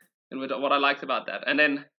great and what I liked about that. And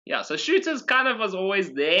then yeah, so shooters kind of was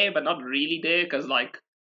always there but not really there because like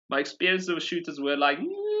my experiences with shooters were like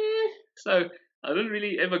so I didn't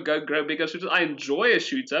really ever grow bigger shooters. I enjoy a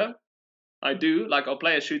shooter. I do, like, I'll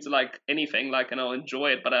play a shooter like anything, like, and I'll enjoy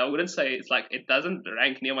it, but I wouldn't say it's like, it doesn't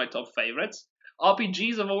rank near my top favorites.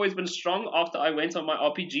 RPGs have always been strong after I went on my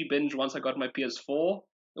RPG binge once I got my PS4.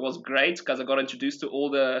 It was great because I got introduced to all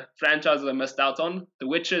the franchises I missed out on. The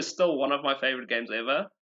Witcher is still one of my favorite games ever,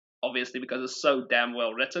 obviously because it's so damn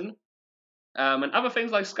well written. And other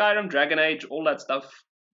things like Skyrim, Dragon Age, all that stuff,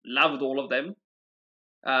 loved all of them.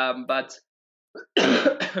 But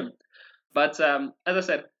as I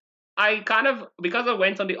said, I kind of, because I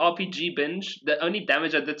went on the RPG binge, the only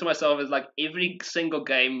damage I did to myself is like every single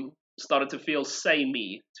game started to feel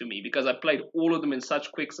samey to me because I played all of them in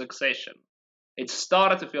such quick succession. It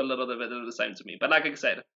started to feel a little bit of the same to me. But like I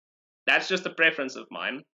said, that's just a preference of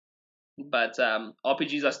mine. But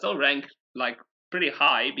RPGs are still ranked like pretty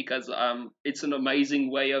high because it's an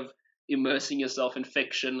amazing way of immersing yourself in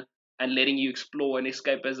fiction and letting you explore and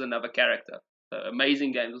escape as another character. So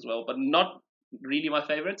amazing games as well, but not really my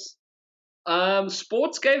favorites.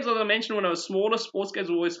 Sports games, as I mentioned when I was smaller, sports games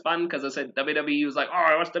were always fun because I said WWE was like, oh,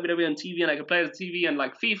 I watched WWE on TV and I could play on TV, and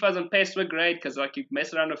like FIFAs and PES were great because like you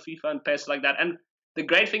mess around with FIFA and PES like that. And the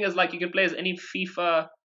great thing is like you can play as any FIFA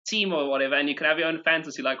team or whatever, and you can have your own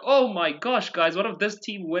fantasy. Like, oh my gosh, guys, what if this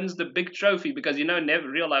team wins the big trophy? Because never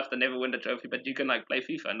real life they never win the trophy, but you can like play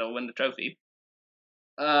FIFA and they'll win the trophy.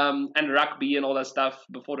 And rugby and all that stuff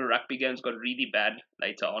before the rugby games got really bad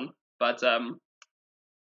later on. But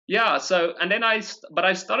yeah, so, and then I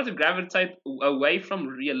started to gravitate away from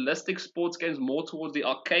realistic sports games more towards the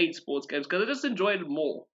arcade sports games because I just enjoyed it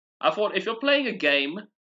more. I thought if you're playing a game,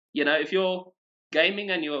 if you're gaming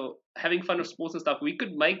and you're having fun with sports and stuff, we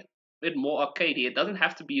could make it more arcadey. It doesn't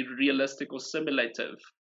have to be realistic or simulative.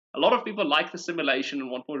 A lot of people like the simulation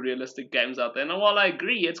and want more realistic games out there. And while I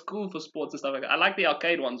agree, it's cool for sports and stuff like that, I like the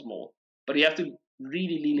arcade ones more. But you have to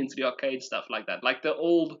really lean into the arcade stuff like that. Like the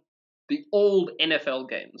old NFL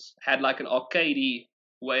games had like an arcadey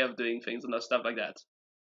way of doing things and stuff like that.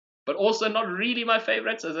 But also not really my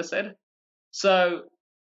favorites, as I said. So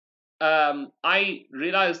I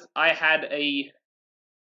realized I had a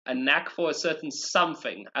knack for a certain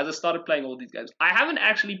something as I started playing all these games. I haven't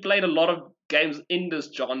actually played a lot of games in this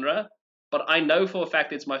genre, but I know for a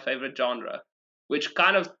fact it's my favorite genre, which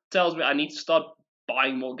kind of tells me I need to start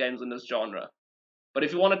buying more games in this genre. But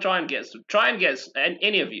if you want to try and guess, and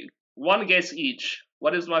any of you, one guess each.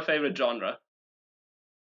 What is my favorite genre?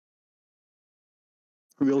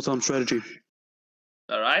 Real-time strategy.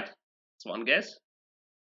 All right, it's one guess.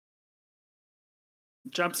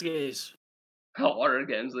 Jump scares. Horror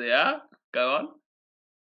games, yeah. Go on.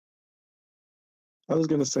 I was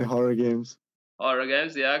gonna say horror games. Horror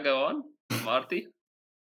games, yeah. Go on, Marty.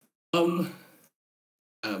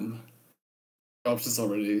 Options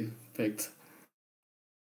already picked.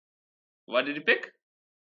 What did you pick?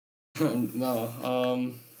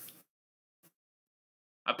 No.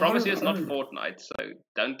 I promise you it's not Fortnite, so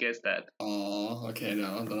don't guess that. Oh, okay,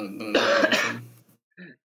 no.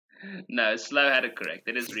 No, Slow had it correct.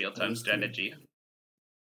 It is real-time strategy.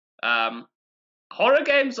 Horror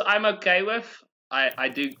games I'm okay with. I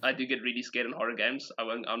do get really scared in horror games.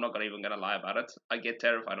 I'm not even gonna lie about it. I get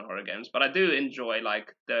terrified in horror games, but I do enjoy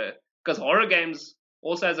like because horror games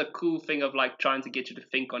also has a cool thing of like trying to get you to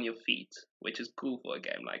think on your feet, which is cool for a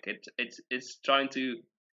game. Like it's trying to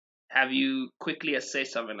have you quickly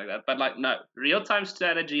assess something like that. But like no, real-time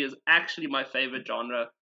strategy is actually my favorite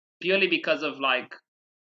genre, purely because of like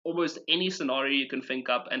almost any scenario you can think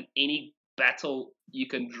up and any battle you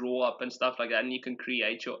can draw up and stuff like that, and you can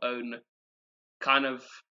create your own kind of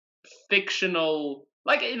fictional.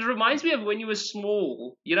 Like it reminds me of when you were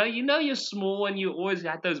small. You're small and you always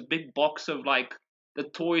had those big box of like the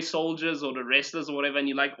toy soldiers or the wrestlers or whatever, and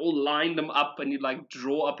you like all line them up and you like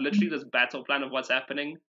draw up literally this battle plan of what's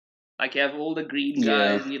happening. Like you have all the green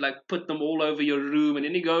guys and you like put them all over your room, and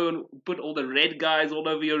then you go and put all the red guys all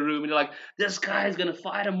over your room, and you're like, this guy's gonna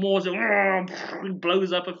fight a more, so it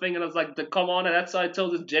blows up a thing, and it's like the commander that side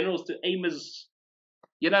tells his generals to aim his,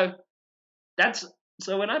 that's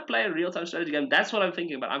so when I play a real-time strategy game, that's what I'm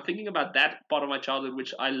thinking about. I'm thinking about that part of my childhood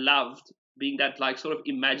which I loved, being that like sort of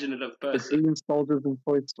imaginative person. The Green Soldiers in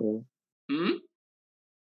Toy Story. The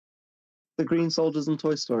Green Soldiers in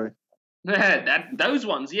Toy Story. Those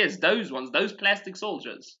ones, yes, those plastic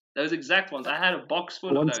soldiers, those exact ones. I had a box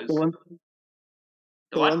full of those.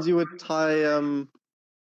 The ones you would tie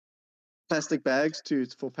plastic bags to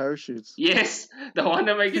for parachutes. Yes, the one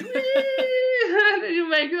that make it. You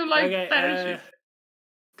make them like parachutes.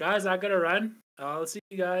 Guys, I gotta run. I'll see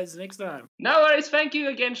you guys next time. No worries. Thank you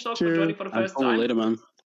again, Stock, for joining for the first time. Later, man.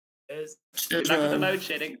 Good luck with the load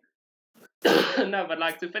shedding. No, but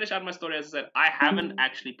like to finish out my story, as I said, I haven't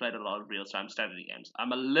actually played a lot of real-time strategy games.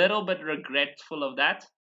 I'm a little bit regretful of that.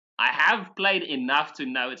 I have played enough to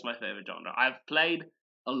know it's my favorite genre. I've played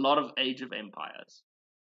a lot of Age of Empires,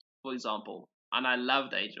 for example, and I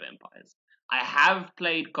loved Age of Empires. I have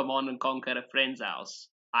played Command & Conquer at a friend's house.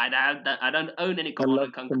 I don't own any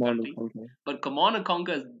Command & Conquer currently, but Command &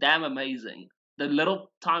 Conquer is damn amazing. The little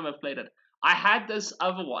time I've played it. I had this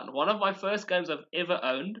other one of my first games I've ever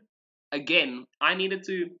owned. Again, I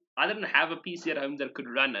didn't have a PC at home that could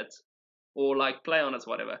run it or like play on it,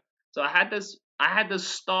 whatever. So I had this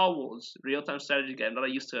Star Wars real-time strategy game that I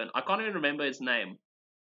used to own. I can't even remember its name.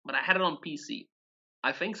 but I had it on PC.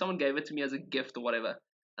 I think someone gave it to me as a gift or whatever.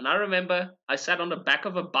 And I remember I sat on the back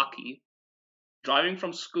of a bakkie, driving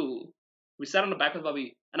from school. We sat on the back of the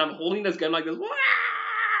bakkie, and I'm holding this game like this,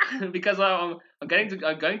 because I'm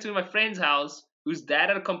going to my friend's house, whose dad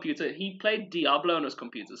had a computer. He played Diablo on his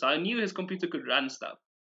computer, so I knew his computer could run stuff.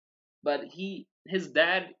 But his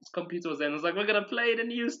dad's computer was there, and I was like, we're gonna play the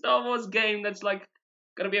new Star Wars game that's like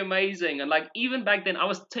gonna be amazing. And like even back then, I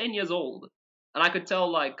was 10 years old, and I could tell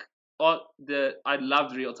like I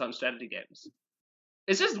loved real-time strategy games.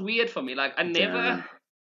 It's just weird for me. Like I never,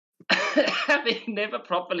 having never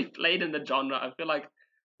properly played in the genre, I feel like,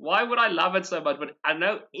 why would I love it so much? But I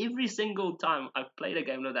know every single time I've played a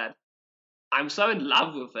game like that, I'm so in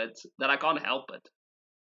love with it that I can't help it.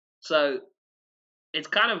 So it's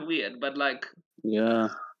kind of weird, but like, yeah,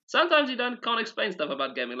 sometimes you can't explain stuff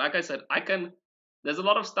about gaming. Like I said, there's a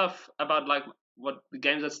lot of stuff about like what the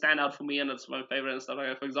games that stand out for me, and it's my favorite and stuff like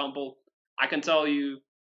that. For example, I can tell you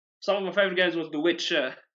some of my favorite games was The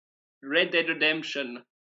Witcher, Red Dead Redemption,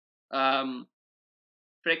 freaking,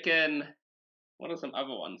 what are some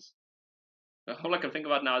other ones? All I can think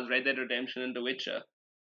about now is Red Dead Redemption and The Witcher.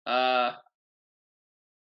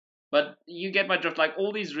 But you get my drift, like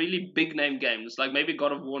all these really big name games, like maybe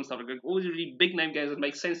God of War and stuff like that, all these really big name games that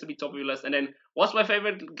make sense to be top of your list. And then, what's my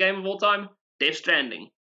favorite game of all time? Death Stranding.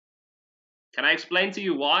 Can I explain to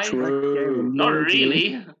you why? True. Not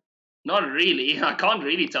really. Not really. I can't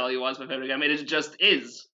really tell you what's my favorite game. It just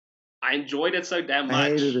is. I enjoyed it so damn much. I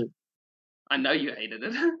hated it. I know you hated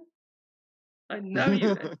it. I know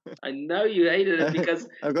you hated it because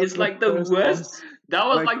it's like the worst. That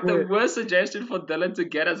was like the worst suggestion for Dylan to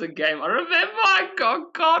get as a game. I remember I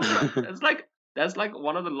got it's like that's like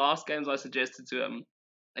one of the last games I suggested to him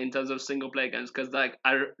in terms of single player games, because like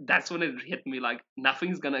that's when it hit me like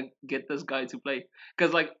nothing's gonna get this guy to play,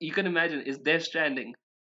 because like you can imagine it's Death Stranding.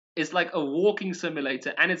 It's like a walking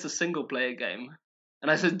simulator and it's a single player game, and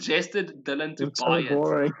I suggested Dylan to buy it.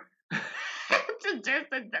 Boring.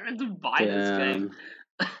 Suggested Dylan to buy this game.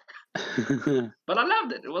 But I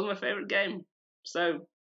loved it. It was my favorite game. So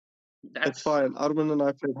it's fine. Armin and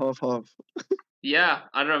I played half. Yeah,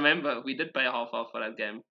 I remember we did pay half for that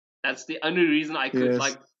game. That's the only reason I could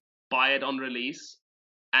like buy it on release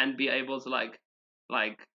and be able to like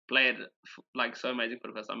play it like so amazing for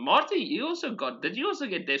the first time. Marty, did you also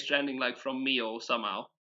get Death Stranding like from me or somehow?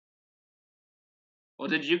 Or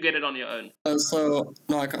did you get it on your own? So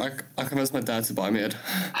no, I convinced my dad to buy me it.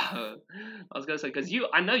 I was gonna say, because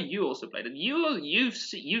I know you also played it. You've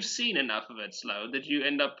seen enough of it, Slow. Did you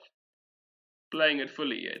end up playing it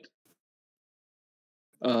fully yet?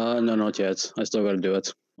 No, not yet. I still gotta do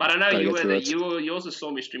it. But I know you also saw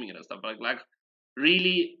me streaming it and stuff. Like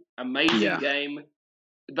really amazing game.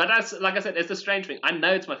 But that's, like I said, it's the strange thing. I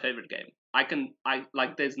know it's my favorite game.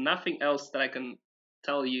 There's nothing else that I can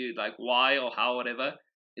tell you like why or how, whatever.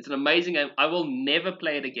 It's an amazing game. I will never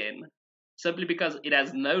play it again, simply because it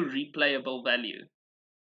has no replayable value.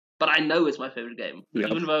 But I know it's my favorite game,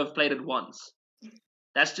 even though I've played it once.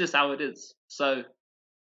 That's just how it is. So,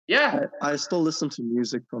 yeah. I still listen to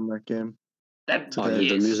music from that game.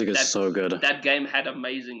 The music is so good. That game had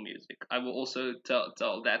amazing music. I will also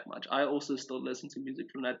tell that much. I also still listen to music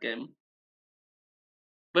from that game.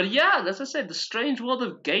 But yeah, as I said, the strange world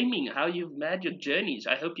of gaming, how you've made your journeys.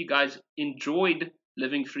 I hope you guys enjoyed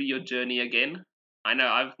living through your journey again. I know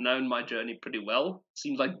I've known my journey pretty well.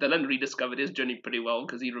 Seems like Dylan rediscovered his journey pretty well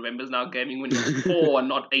because he remembers now gaming when he was 4 and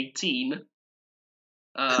not 18.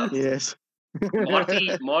 Yes.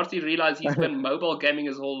 Marty realized he's been mobile gaming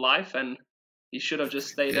his whole life, and he should have just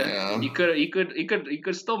stayed there. He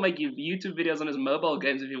could still make YouTube videos on his mobile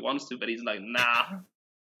games if he wants to, but he's like, nah.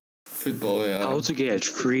 Football, yeah. How to get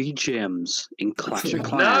free gems in Clash of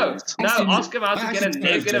Clans. No, ask him how to get a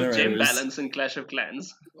negative gem balance in Clash of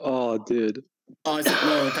Clans. Oh, dude. No,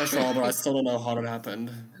 Clash Royale, but I still don't know how that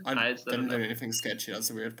happened. I didn't do anything sketchy, that's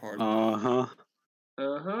the weird part. I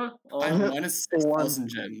have minus 6,000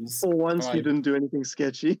 gems. For once, you didn't do anything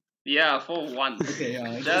sketchy. Yeah, for once. Okay,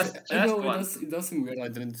 yeah. Just once. It does seem weird I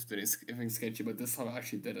didn't do anything sketchy, but this time I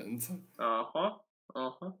actually didn't.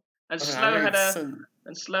 And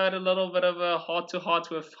Slow had a little bit of a heart-to-heart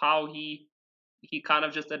with how he kind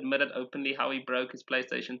of just admitted openly how he broke his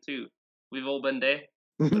PlayStation 2. We've all been there.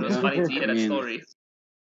 But it was funny to hear that story.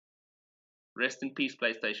 Rest in peace,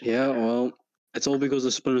 PlayStation. Yeah, well, it's all because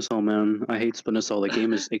of Splinter Cell, man. I hate Splinter Cell. The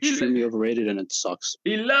game is extremely overrated and it sucks.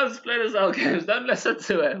 He loves Splinter Cell games. Don't listen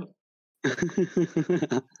to him.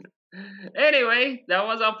 Anyway, that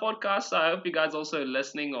was our podcast. So I hope you guys also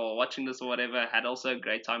listening or watching this or whatever had also a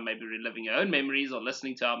great time maybe reliving your own memories or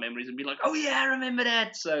listening to our memories and be like, oh yeah, I remember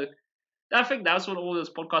that. So I think that's what all this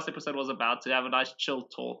podcast episode was about, to have a nice chill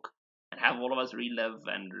talk and have all of us relive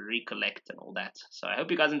and recollect and all that. So I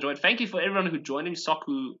hope you guys enjoyed. Thank you for everyone who joined me. Sock,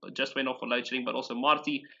 who just went off for load shedding, but also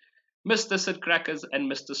Marty, Mr. Sid Crackers,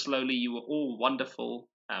 and Mr. Slowly. You were all wonderful.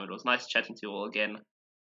 It was nice chatting to you all again.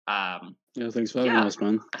 Thanks for having us,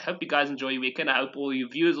 man. I hope you guys enjoy your weekend. I hope all your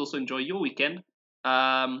viewers also enjoy your weekend.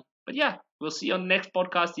 But yeah, we'll see you on the next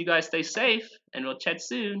podcast. You guys stay safe, and we'll chat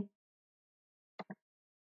soon.